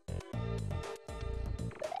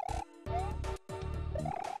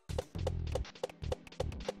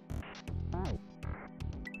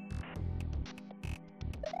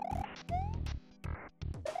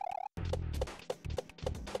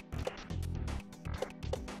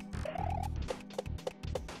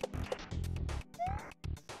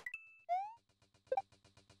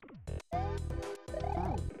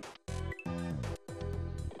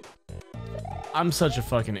 I'm such a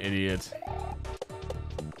fucking idiot.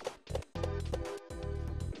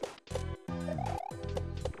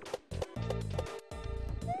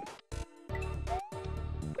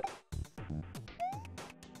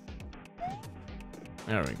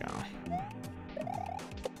 There we go.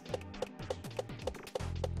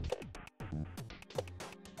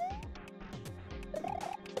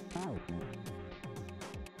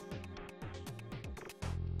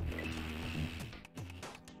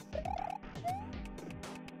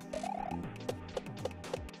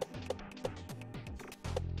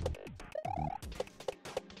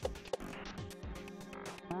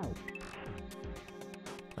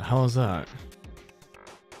 The hell is that?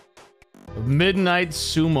 Midnight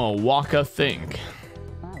Sumo Waka Think.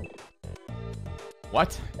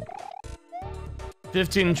 What?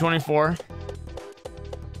 1524.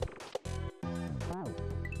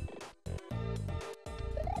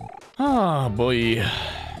 Oh boy.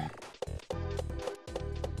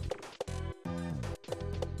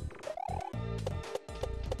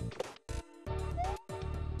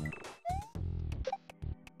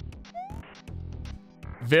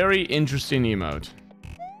 Very interesting emote.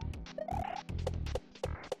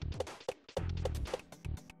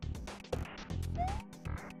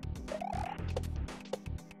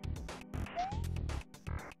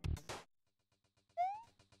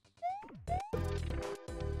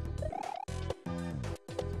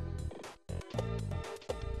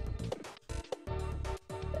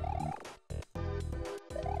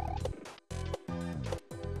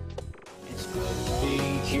 It's good to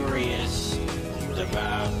be curious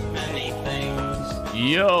about many things.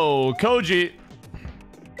 Yo, Koji.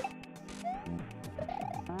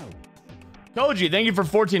 Koji, thank you for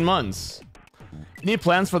 14 months. Any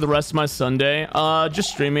plans for the rest of my Sunday? Just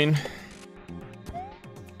streaming.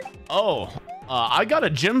 Oh, I got a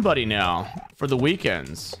gym buddy now for the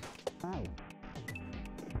weekends.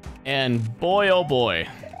 And boy, oh boy.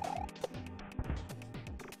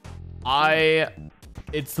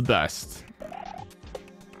 It's the best.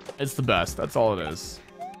 It's the best. That's all it is.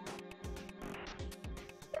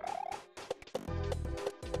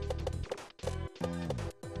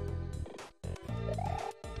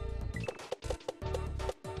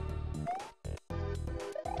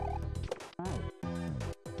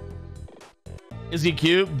 Is he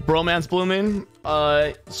cute? Bromance blooming?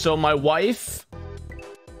 So my wife,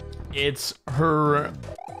 it's her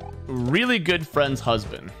really good friend's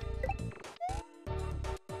husband.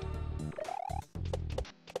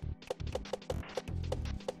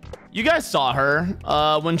 You guys saw her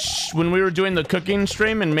when we were doing the cooking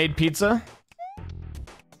stream and made pizza.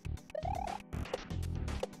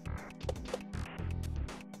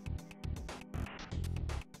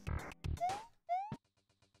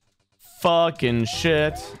 Fucking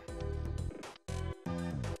shit.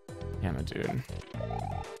 Damn it, dude.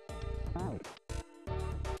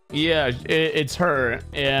 Yeah, it's her,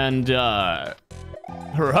 and her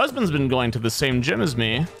husband's been going to the same gym as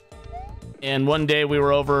me. And one day we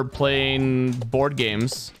were over playing board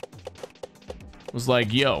games. Was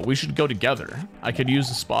like, yo, we should go together. I could use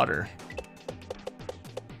a spotter.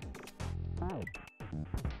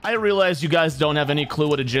 I realize you guys don't have any clue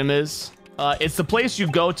what a gym is. It's the place you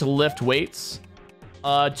go to lift weights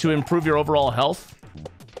to improve your overall health.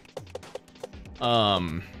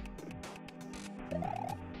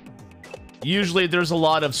 Usually there's a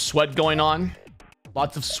lot of sweat going on.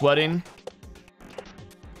 Lots of sweating.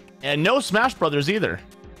 And no Smash Brothers either.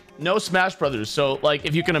 No Smash Brothers. So, like,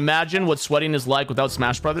 if you can imagine what sweating is like without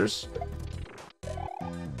Smash Brothers.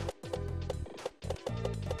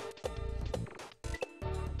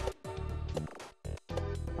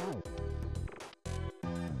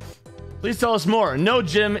 Please tell us more. No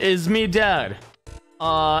gym is me, dad.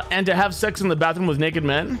 And to have sex in the bathroom with naked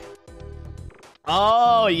men?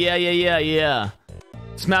 Oh, yeah.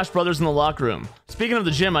 Smash Brothers in the locker room. Speaking of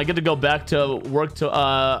the gym, I get to go back to work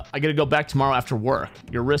I get to go back tomorrow after work.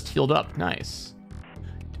 Your wrist healed up. Nice.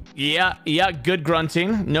 Yeah, good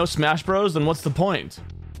grunting. No Smash Bros, then what's the point?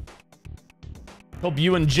 Hope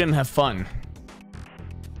you and Jim have fun.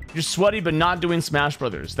 You're sweaty but not doing Smash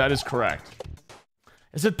Brothers. That is correct.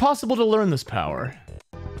 Is it possible to learn this power?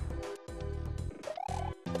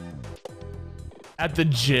 At the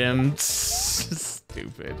gym?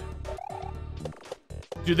 Stupid.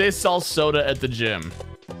 Do they sell soda at the gym?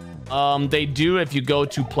 They do if you go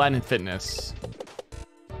to Planet Fitness.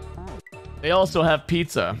 They also have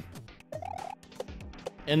pizza.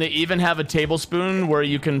 And they even have a tablespoon where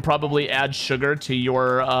you can probably add sugar to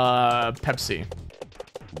your Pepsi.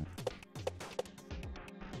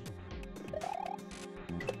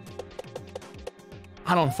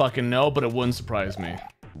 I don't fucking know, but it wouldn't surprise me.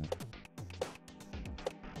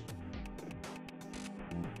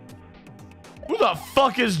 Who the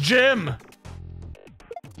fuck is Jim?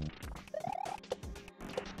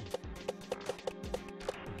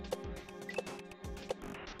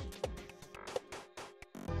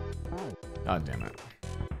 God damn it.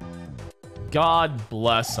 God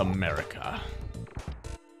bless America.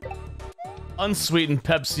 Unsweetened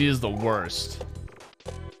Pepsi is the worst.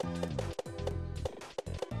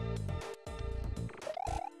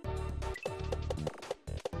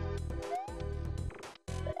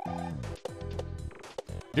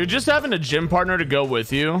 Dude, just having a gym partner to go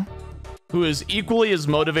with you who is equally as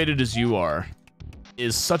motivated as you are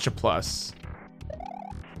is such a plus.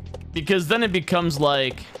 Because then it becomes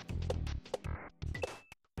like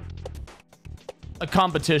a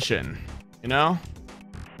competition, you know?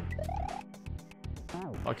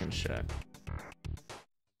 Fucking shit.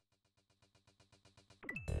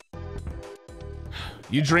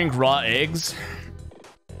 You drink raw eggs?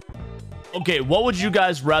 Okay, what would you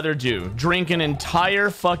guys rather do? Drink an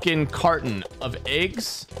entire fucking carton of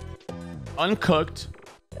eggs, uncooked,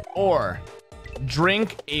 or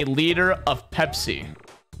drink a liter of Pepsi,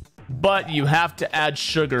 but you have to add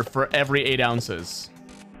sugar for every 8 ounces?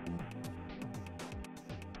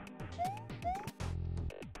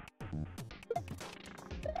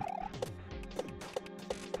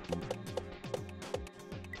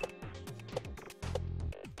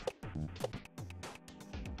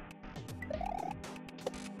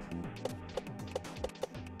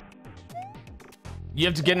 You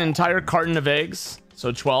have to get an entire carton of eggs,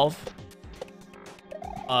 so 12.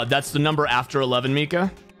 That's the number after 11,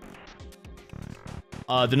 Mika.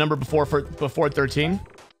 The number before 13.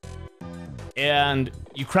 And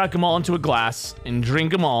you crack them all into a glass and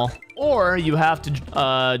drink them all, or you have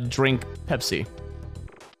to drink Pepsi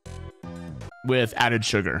with added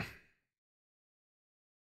sugar.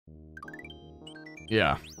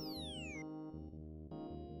 Yeah.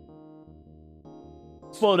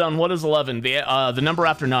 Slow down. What is 11? The number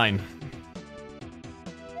after 9.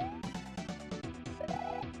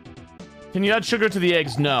 Can you add sugar to the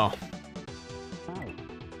eggs? No.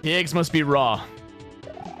 The eggs must be raw.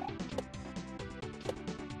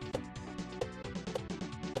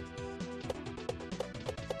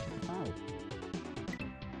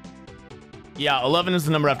 Yeah, 11 is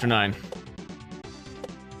the number after 9.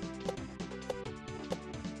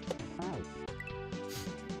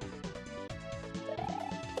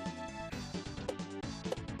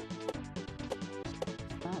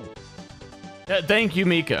 Thank you,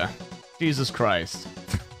 Mika. Jesus Christ.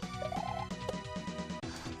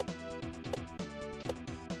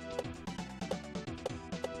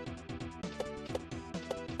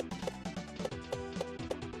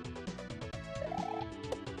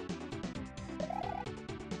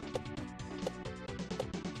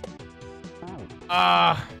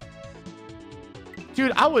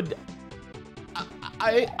 Dude,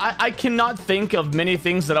 I cannot think of many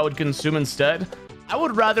things that I would consume instead. I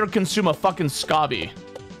would rather consume a fucking SCOBY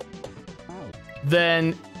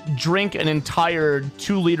than drink an entire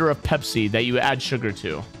 2 liter of Pepsi that you add sugar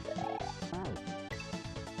to.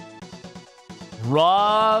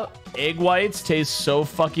 Raw egg whites taste so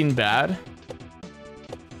fucking bad.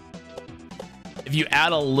 If you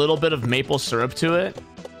add a little bit of maple syrup to it,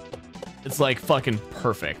 it's like fucking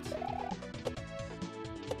perfect.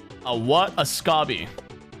 A what? A SCOBY.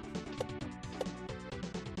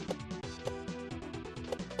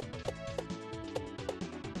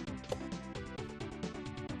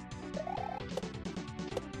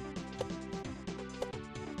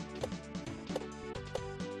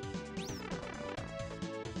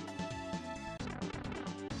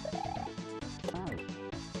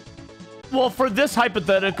 Well, for this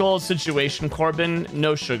hypothetical situation, Corbin,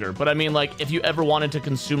 no sugar. But I mean, like, if you ever wanted to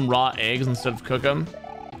consume raw eggs instead of cook them,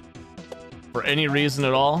 for any reason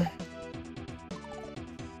at all,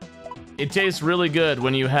 it tastes really good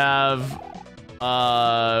when you have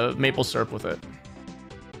maple syrup with it.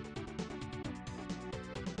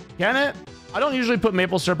 Can it? I don't usually put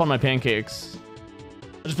maple syrup on my pancakes.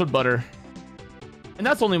 I just put butter. And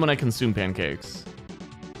that's only when I consume pancakes.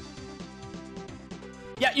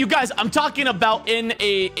 Yeah, you guys, I'm talking about in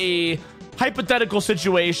a hypothetical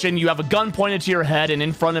situation. You have a gun pointed to your head, and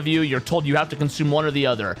in front of you, you're told you have to consume one or the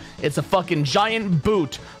other. It's a fucking giant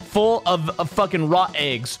boot full of fucking raw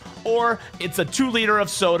eggs, or it's a 2 liter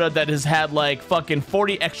of soda that has had like fucking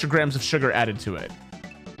 40 extra grams of sugar added to it.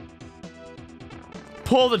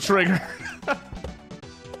 Pull the trigger.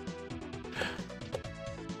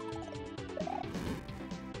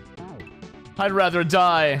 I'd rather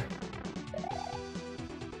die.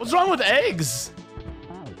 What's wrong with eggs?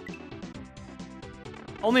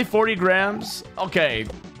 Only 40 grams? Okay.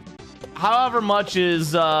 However much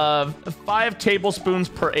is 5 tablespoons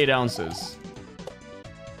per 8 ounces.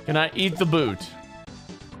 Can I eat the boot?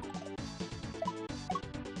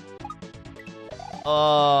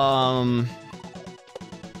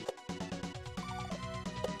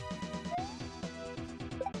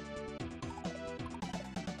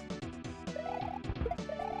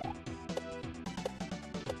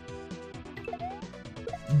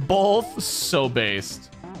 Both so based.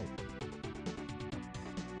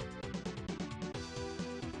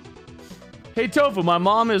 Hey Tofu, my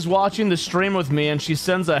mom is watching the stream with me and she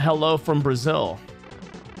sends a hello from Brazil.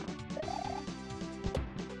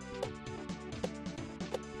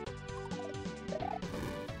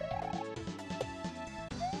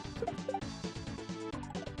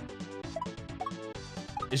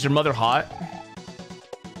 Is your mother hot?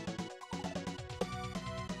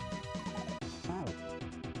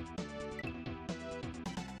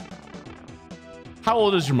 How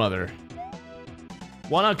old is your mother?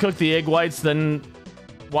 Why not cook the egg whites, then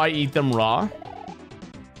why eat them raw?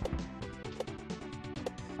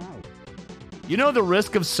 You know the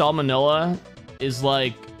risk of salmonella is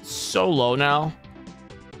like so low now.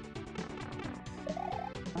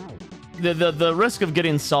 The risk of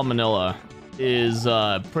getting salmonella is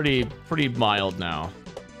pretty mild now.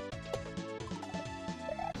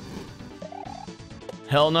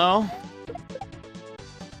 Hell no.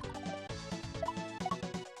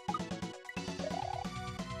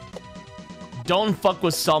 Don't fuck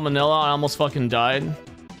with salmonella. I almost fucking died.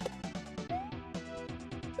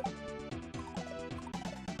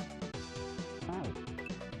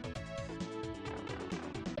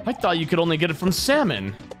 I thought you could only get it from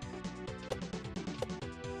salmon.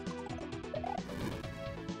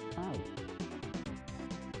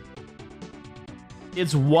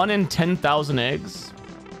 It's 1 in 10,000 eggs.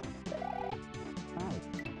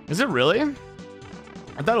 Is it really?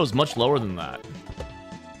 I thought it was much lower than that.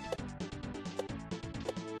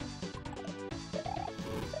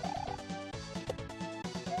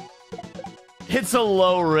 It's a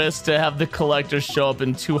low risk to have the collector show up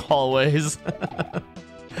in 2 hallways.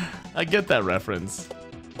 I get that reference.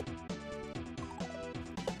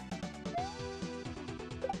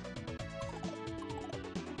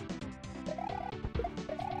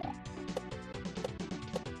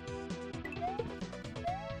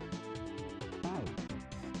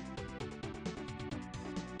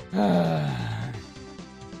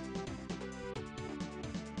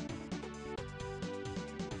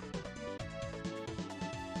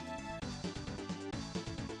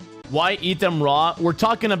 Why eat them raw? We're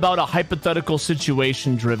talking about a hypothetical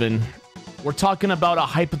situation, Driven. We're talking about a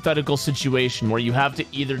hypothetical situation where you have to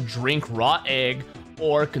either drink raw egg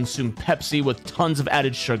or consume Pepsi with tons of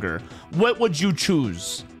added sugar. What would you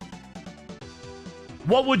choose?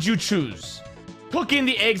 What would you choose? Cooking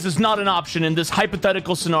the eggs is not an option in this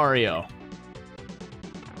hypothetical scenario.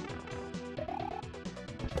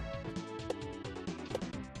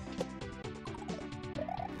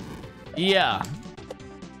 Yeah.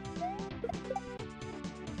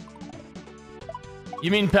 You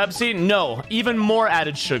mean Pepsi? No, even more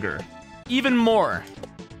added sugar. Even more.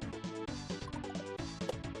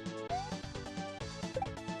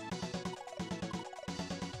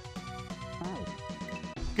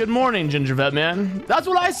 Good morning, Ginger Vet Man. That's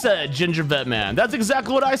what I said, Ginger Vet Man. That's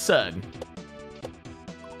exactly what I said.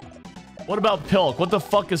 What about Pilk? What the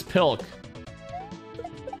fuck is Pilk?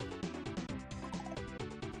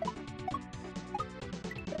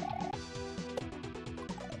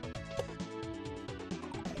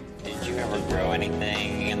 Did you ever grow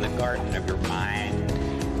anything in the garden of your mind?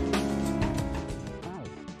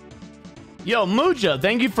 Yo, Muja,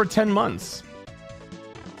 thank you for 10 months.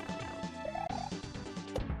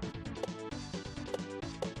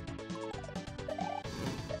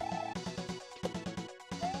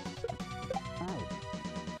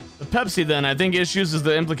 The Pepsi then, I think issues is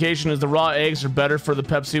the implication is the raw eggs are better for the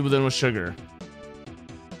Pepsi than with sugar.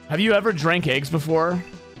 Have you ever drank eggs before?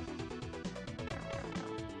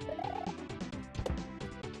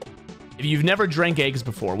 If you've never drank eggs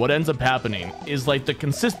before, what ends up happening is like the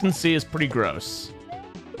consistency is pretty gross.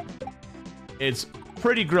 It's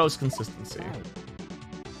pretty gross consistency.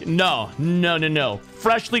 No, no, no, no.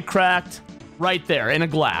 Freshly cracked right there in a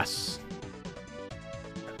glass.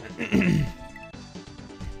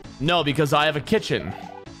 No, because I have a kitchen.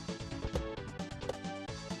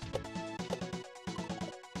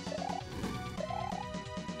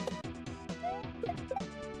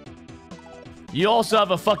 You also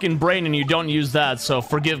have a fucking brain and you don't use that, so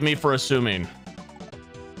forgive me for assuming.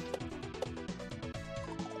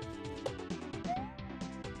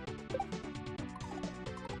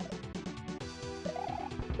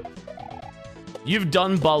 You've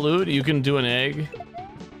done balut, you can do an egg.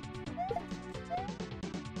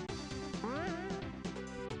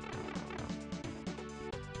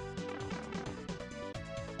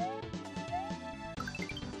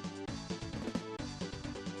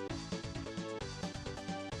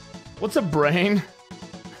 What's a brain?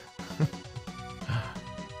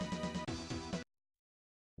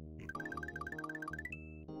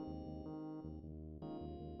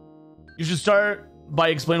 You should start by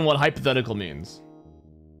explaining what hypothetical means.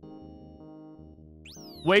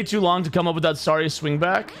 Way too long to come up with that sorry swing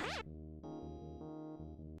back.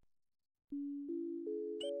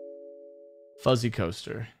 Fuzzy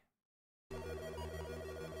coaster.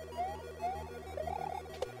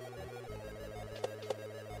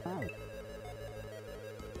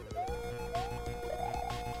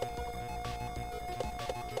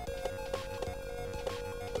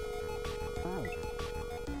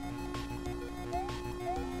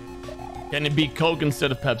 Can it be Coke instead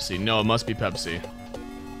of Pepsi? No, it must be Pepsi.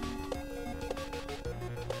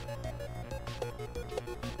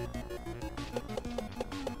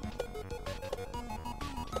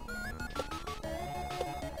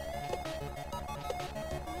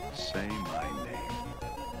 Say my name.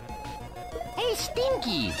 Hey,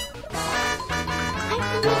 Stinky!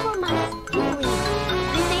 I've been 4 months, really.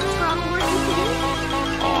 And thanks for all the work you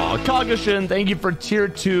do. Aw, Kagashin, thank you for tier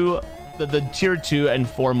 2, the tier 2 and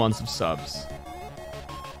 4 months of subs.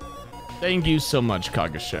 Thank you so much,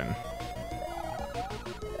 Kagashin.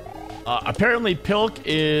 Apparently, Pilk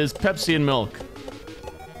is Pepsi and milk.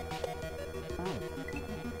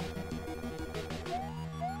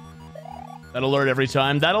 That alert every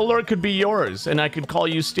time. That alert could be yours, and I could call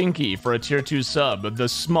you Stinky for a tier 2 sub, the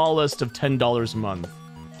smallest of $10 a month.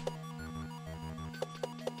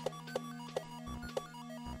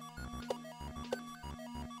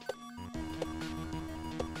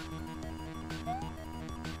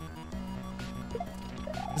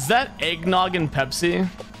 Is that eggnog and Pepsi?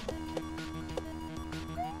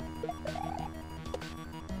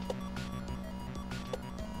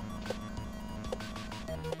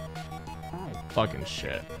 Fucking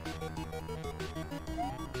shit.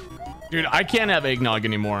 Dude, I can't have eggnog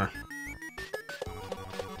anymore.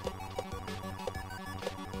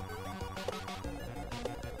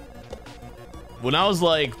 When I was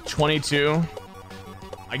like 22,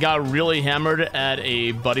 I got really hammered at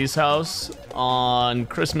a buddy's house on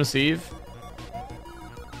Christmas Eve.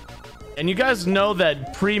 And you guys know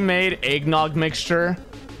that pre-made eggnog mixture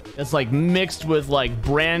that's like mixed with like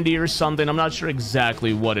brandy or something. I'm not sure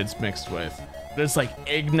exactly what it's mixed with. But it's like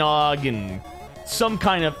eggnog and some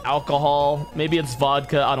kind of alcohol. Maybe it's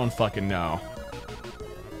vodka. I don't fucking know.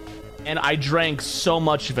 And I drank so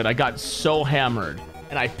much of it. I got so hammered.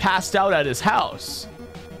 And I passed out at his house.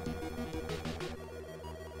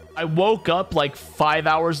 I woke up like 5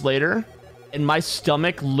 hours later. And my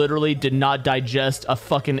stomach literally did not digest a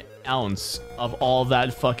fucking ounce of all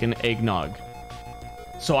that fucking eggnog.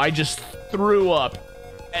 So I just threw up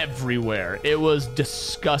everywhere. It was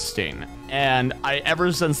disgusting. And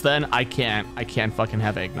ever since then, I can't fucking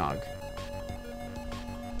have eggnog.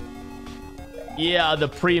 Yeah, the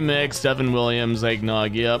pre-mixed Evan Williams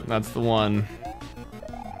eggnog. Yep, that's the one.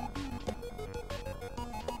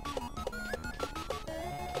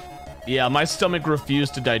 Yeah, my stomach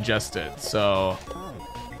refused to digest it, so...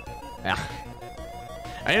 Yeah.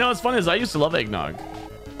 And you know what's funny is I used to love eggnog.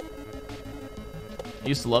 I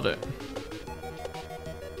used to love it.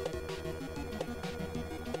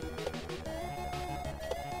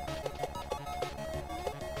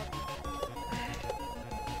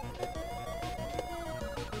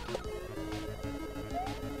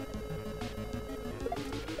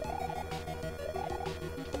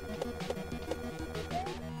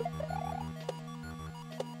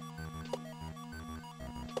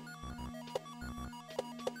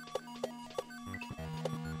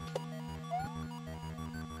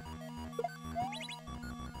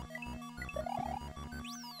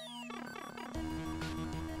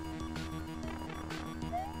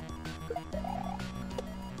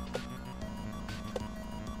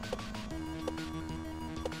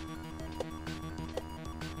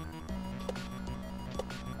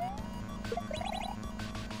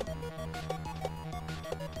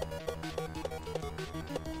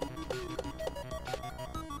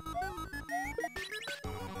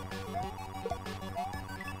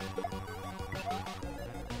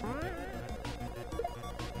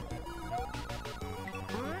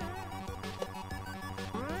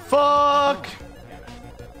 Fuck!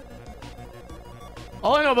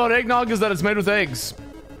 All I know about eggnog is that it's made with eggs.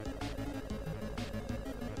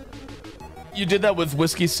 You did that with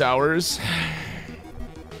whiskey sours.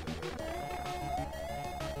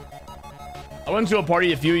 I went to a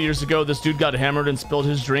party a few years ago. This dude got hammered and spilled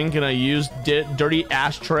his drink, and I used dirty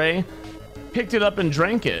ashtray, picked it up and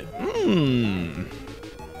drank it.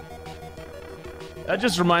 That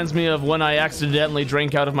just reminds me of when I accidentally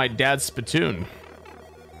drank out of my dad's spittoon.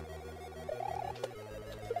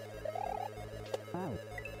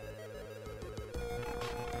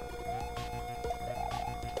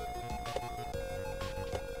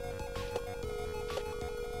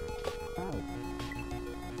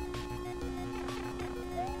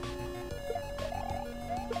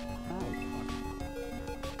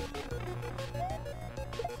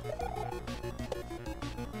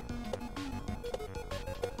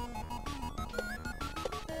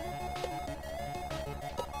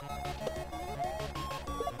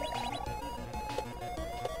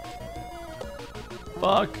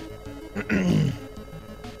 fuck?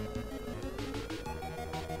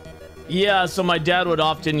 Yeah, so my dad would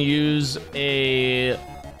often use a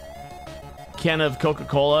can of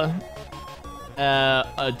Coca-Cola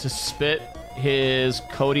to spit his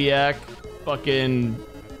Kodiak fucking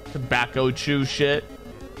tobacco chew shit.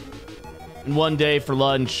 And one day for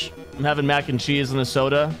lunch, I'm having mac and cheese and a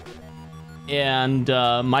soda. And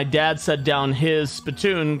my dad set down his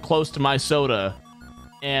spittoon close to my soda.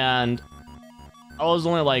 And I was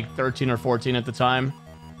only like 13 or 14 at the time.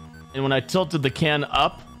 And when I tilted the can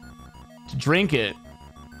up to drink it,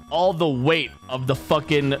 all the weight of the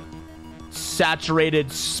fucking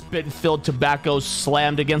saturated spit-filled tobacco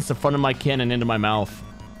slammed against the front of my can and into my mouth.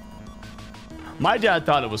 My dad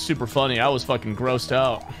thought it was super funny. I was fucking grossed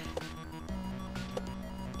out.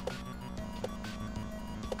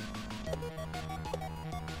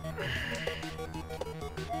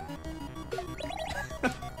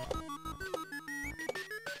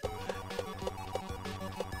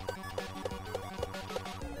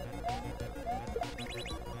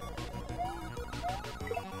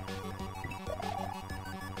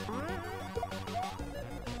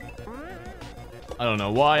 I don't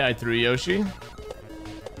know why I threw Yoshi.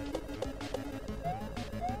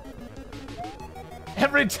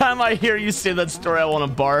 Every time I hear you say that story, I want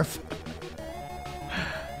to barf.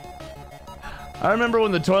 I remember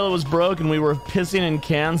when the toilet was broke and we were pissing in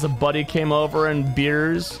cans, a buddy came over and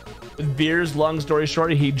with beers, long story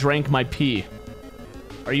short, he drank my pee.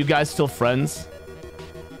 Are you guys still friends?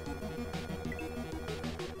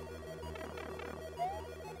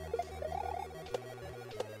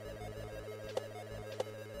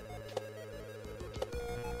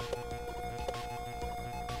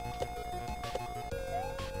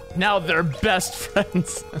 Now they're best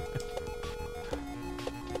friends.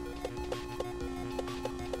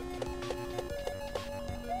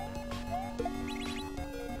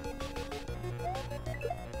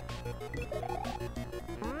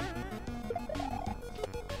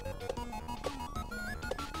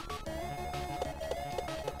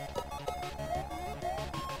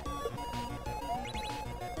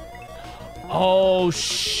 Oh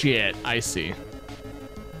shit, I see.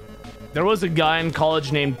 There was a guy in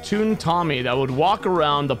college named Toon Tommy that would walk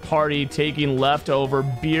around the party taking leftover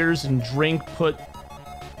beers and drink, put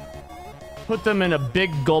them in a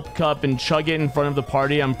big gulp cup and chug it in front of the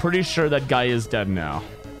party. I'm pretty sure that guy is dead now.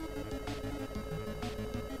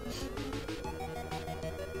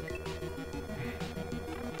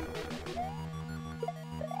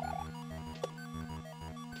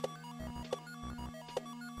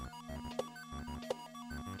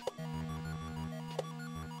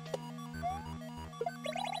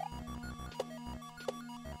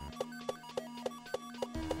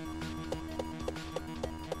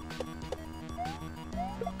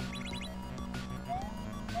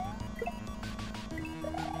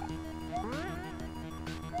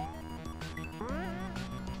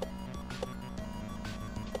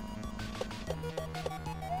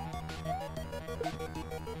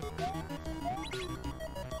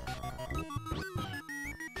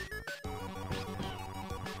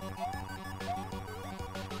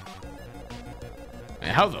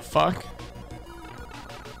 How the fuck?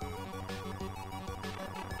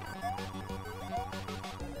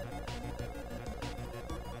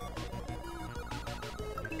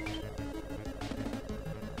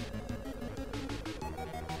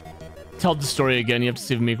 Tell the story again. You have to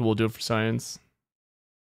see if Mika will do it for science.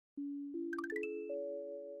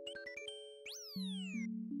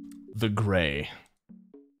 The Gray.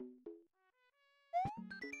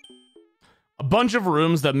 A bunch of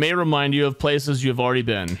rooms that may remind you of places you've already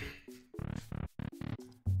been.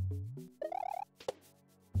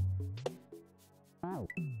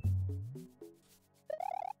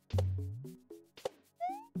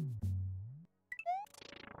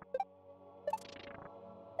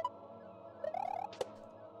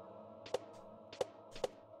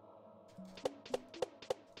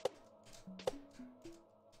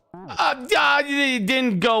 It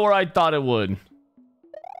didn't go where I thought it would.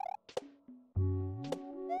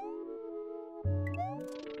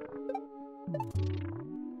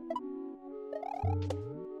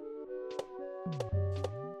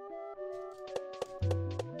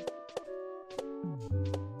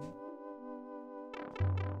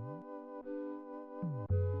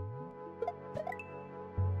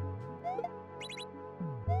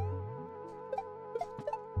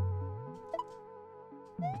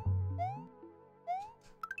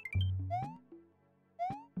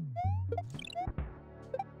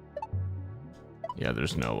 Yeah,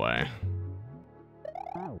 there's no way.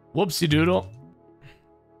 Whoopsie doodle.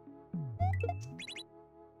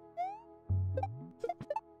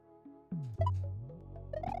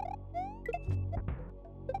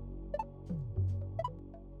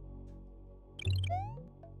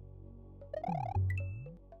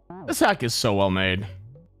 hack is so well made.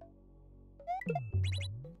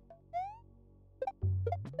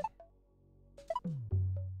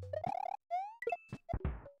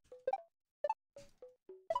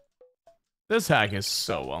 This hack is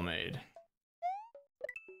so well made.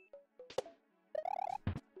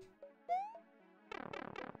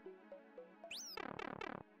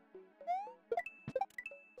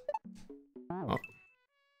 Oh.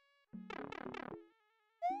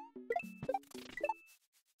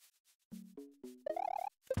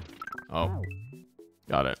 Oh.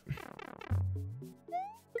 Got it.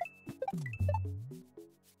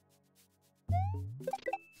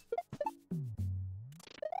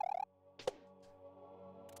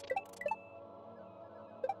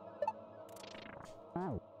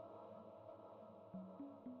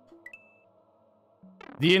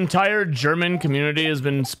 The entire German community has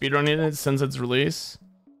been speedrunning it since its release.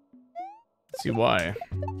 Let's see why.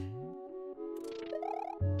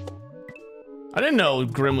 I didn't know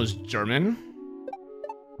Grimm was German.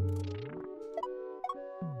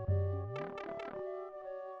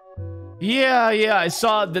 Yeah, I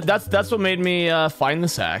saw that. That's what made me find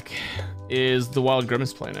this hack. Is the Wild Grimm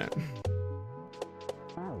is playing it.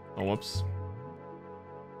 Oh, whoops.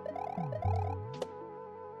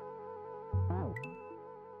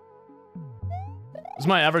 What's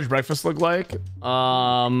my average breakfast look like?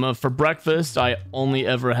 For breakfast, I only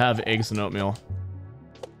ever have eggs and oatmeal.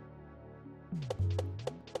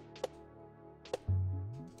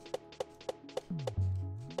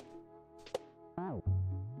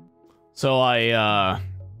 So I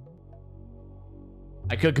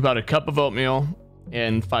cook about a cup of oatmeal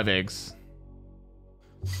and 5 eggs.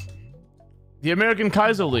 The American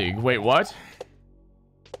Kaiser League. Wait, what?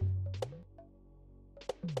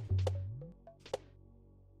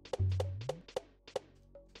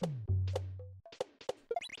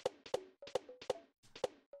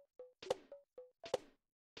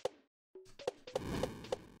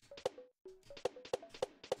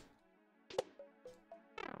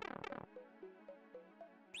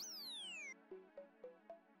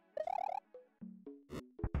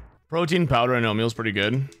 Protein powder and oatmeal is pretty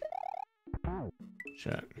good.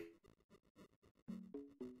 Shit.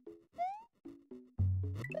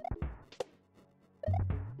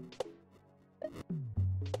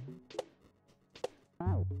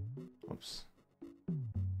 Oops.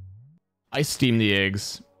 I steam the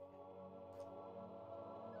eggs.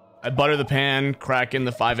 I butter the pan, crack in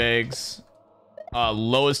the 5 eggs.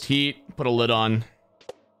 Lowest heat, put a lid on.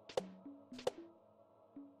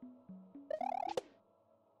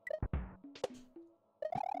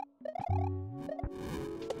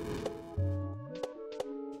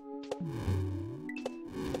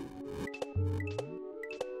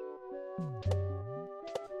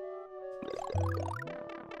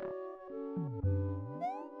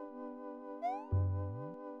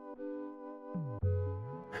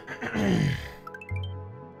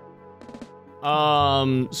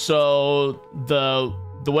 So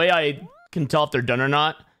the way I can tell if they're done or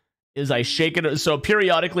not is I shake it. So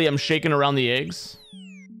periodically I'm shaking around the eggs.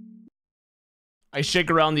 I shake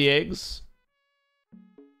around the eggs.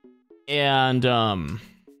 And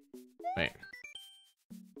wait.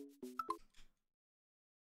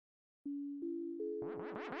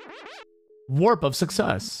 Warp of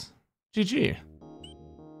success. GG.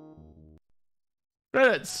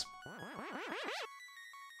 Credits.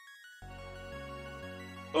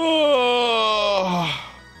 Oh.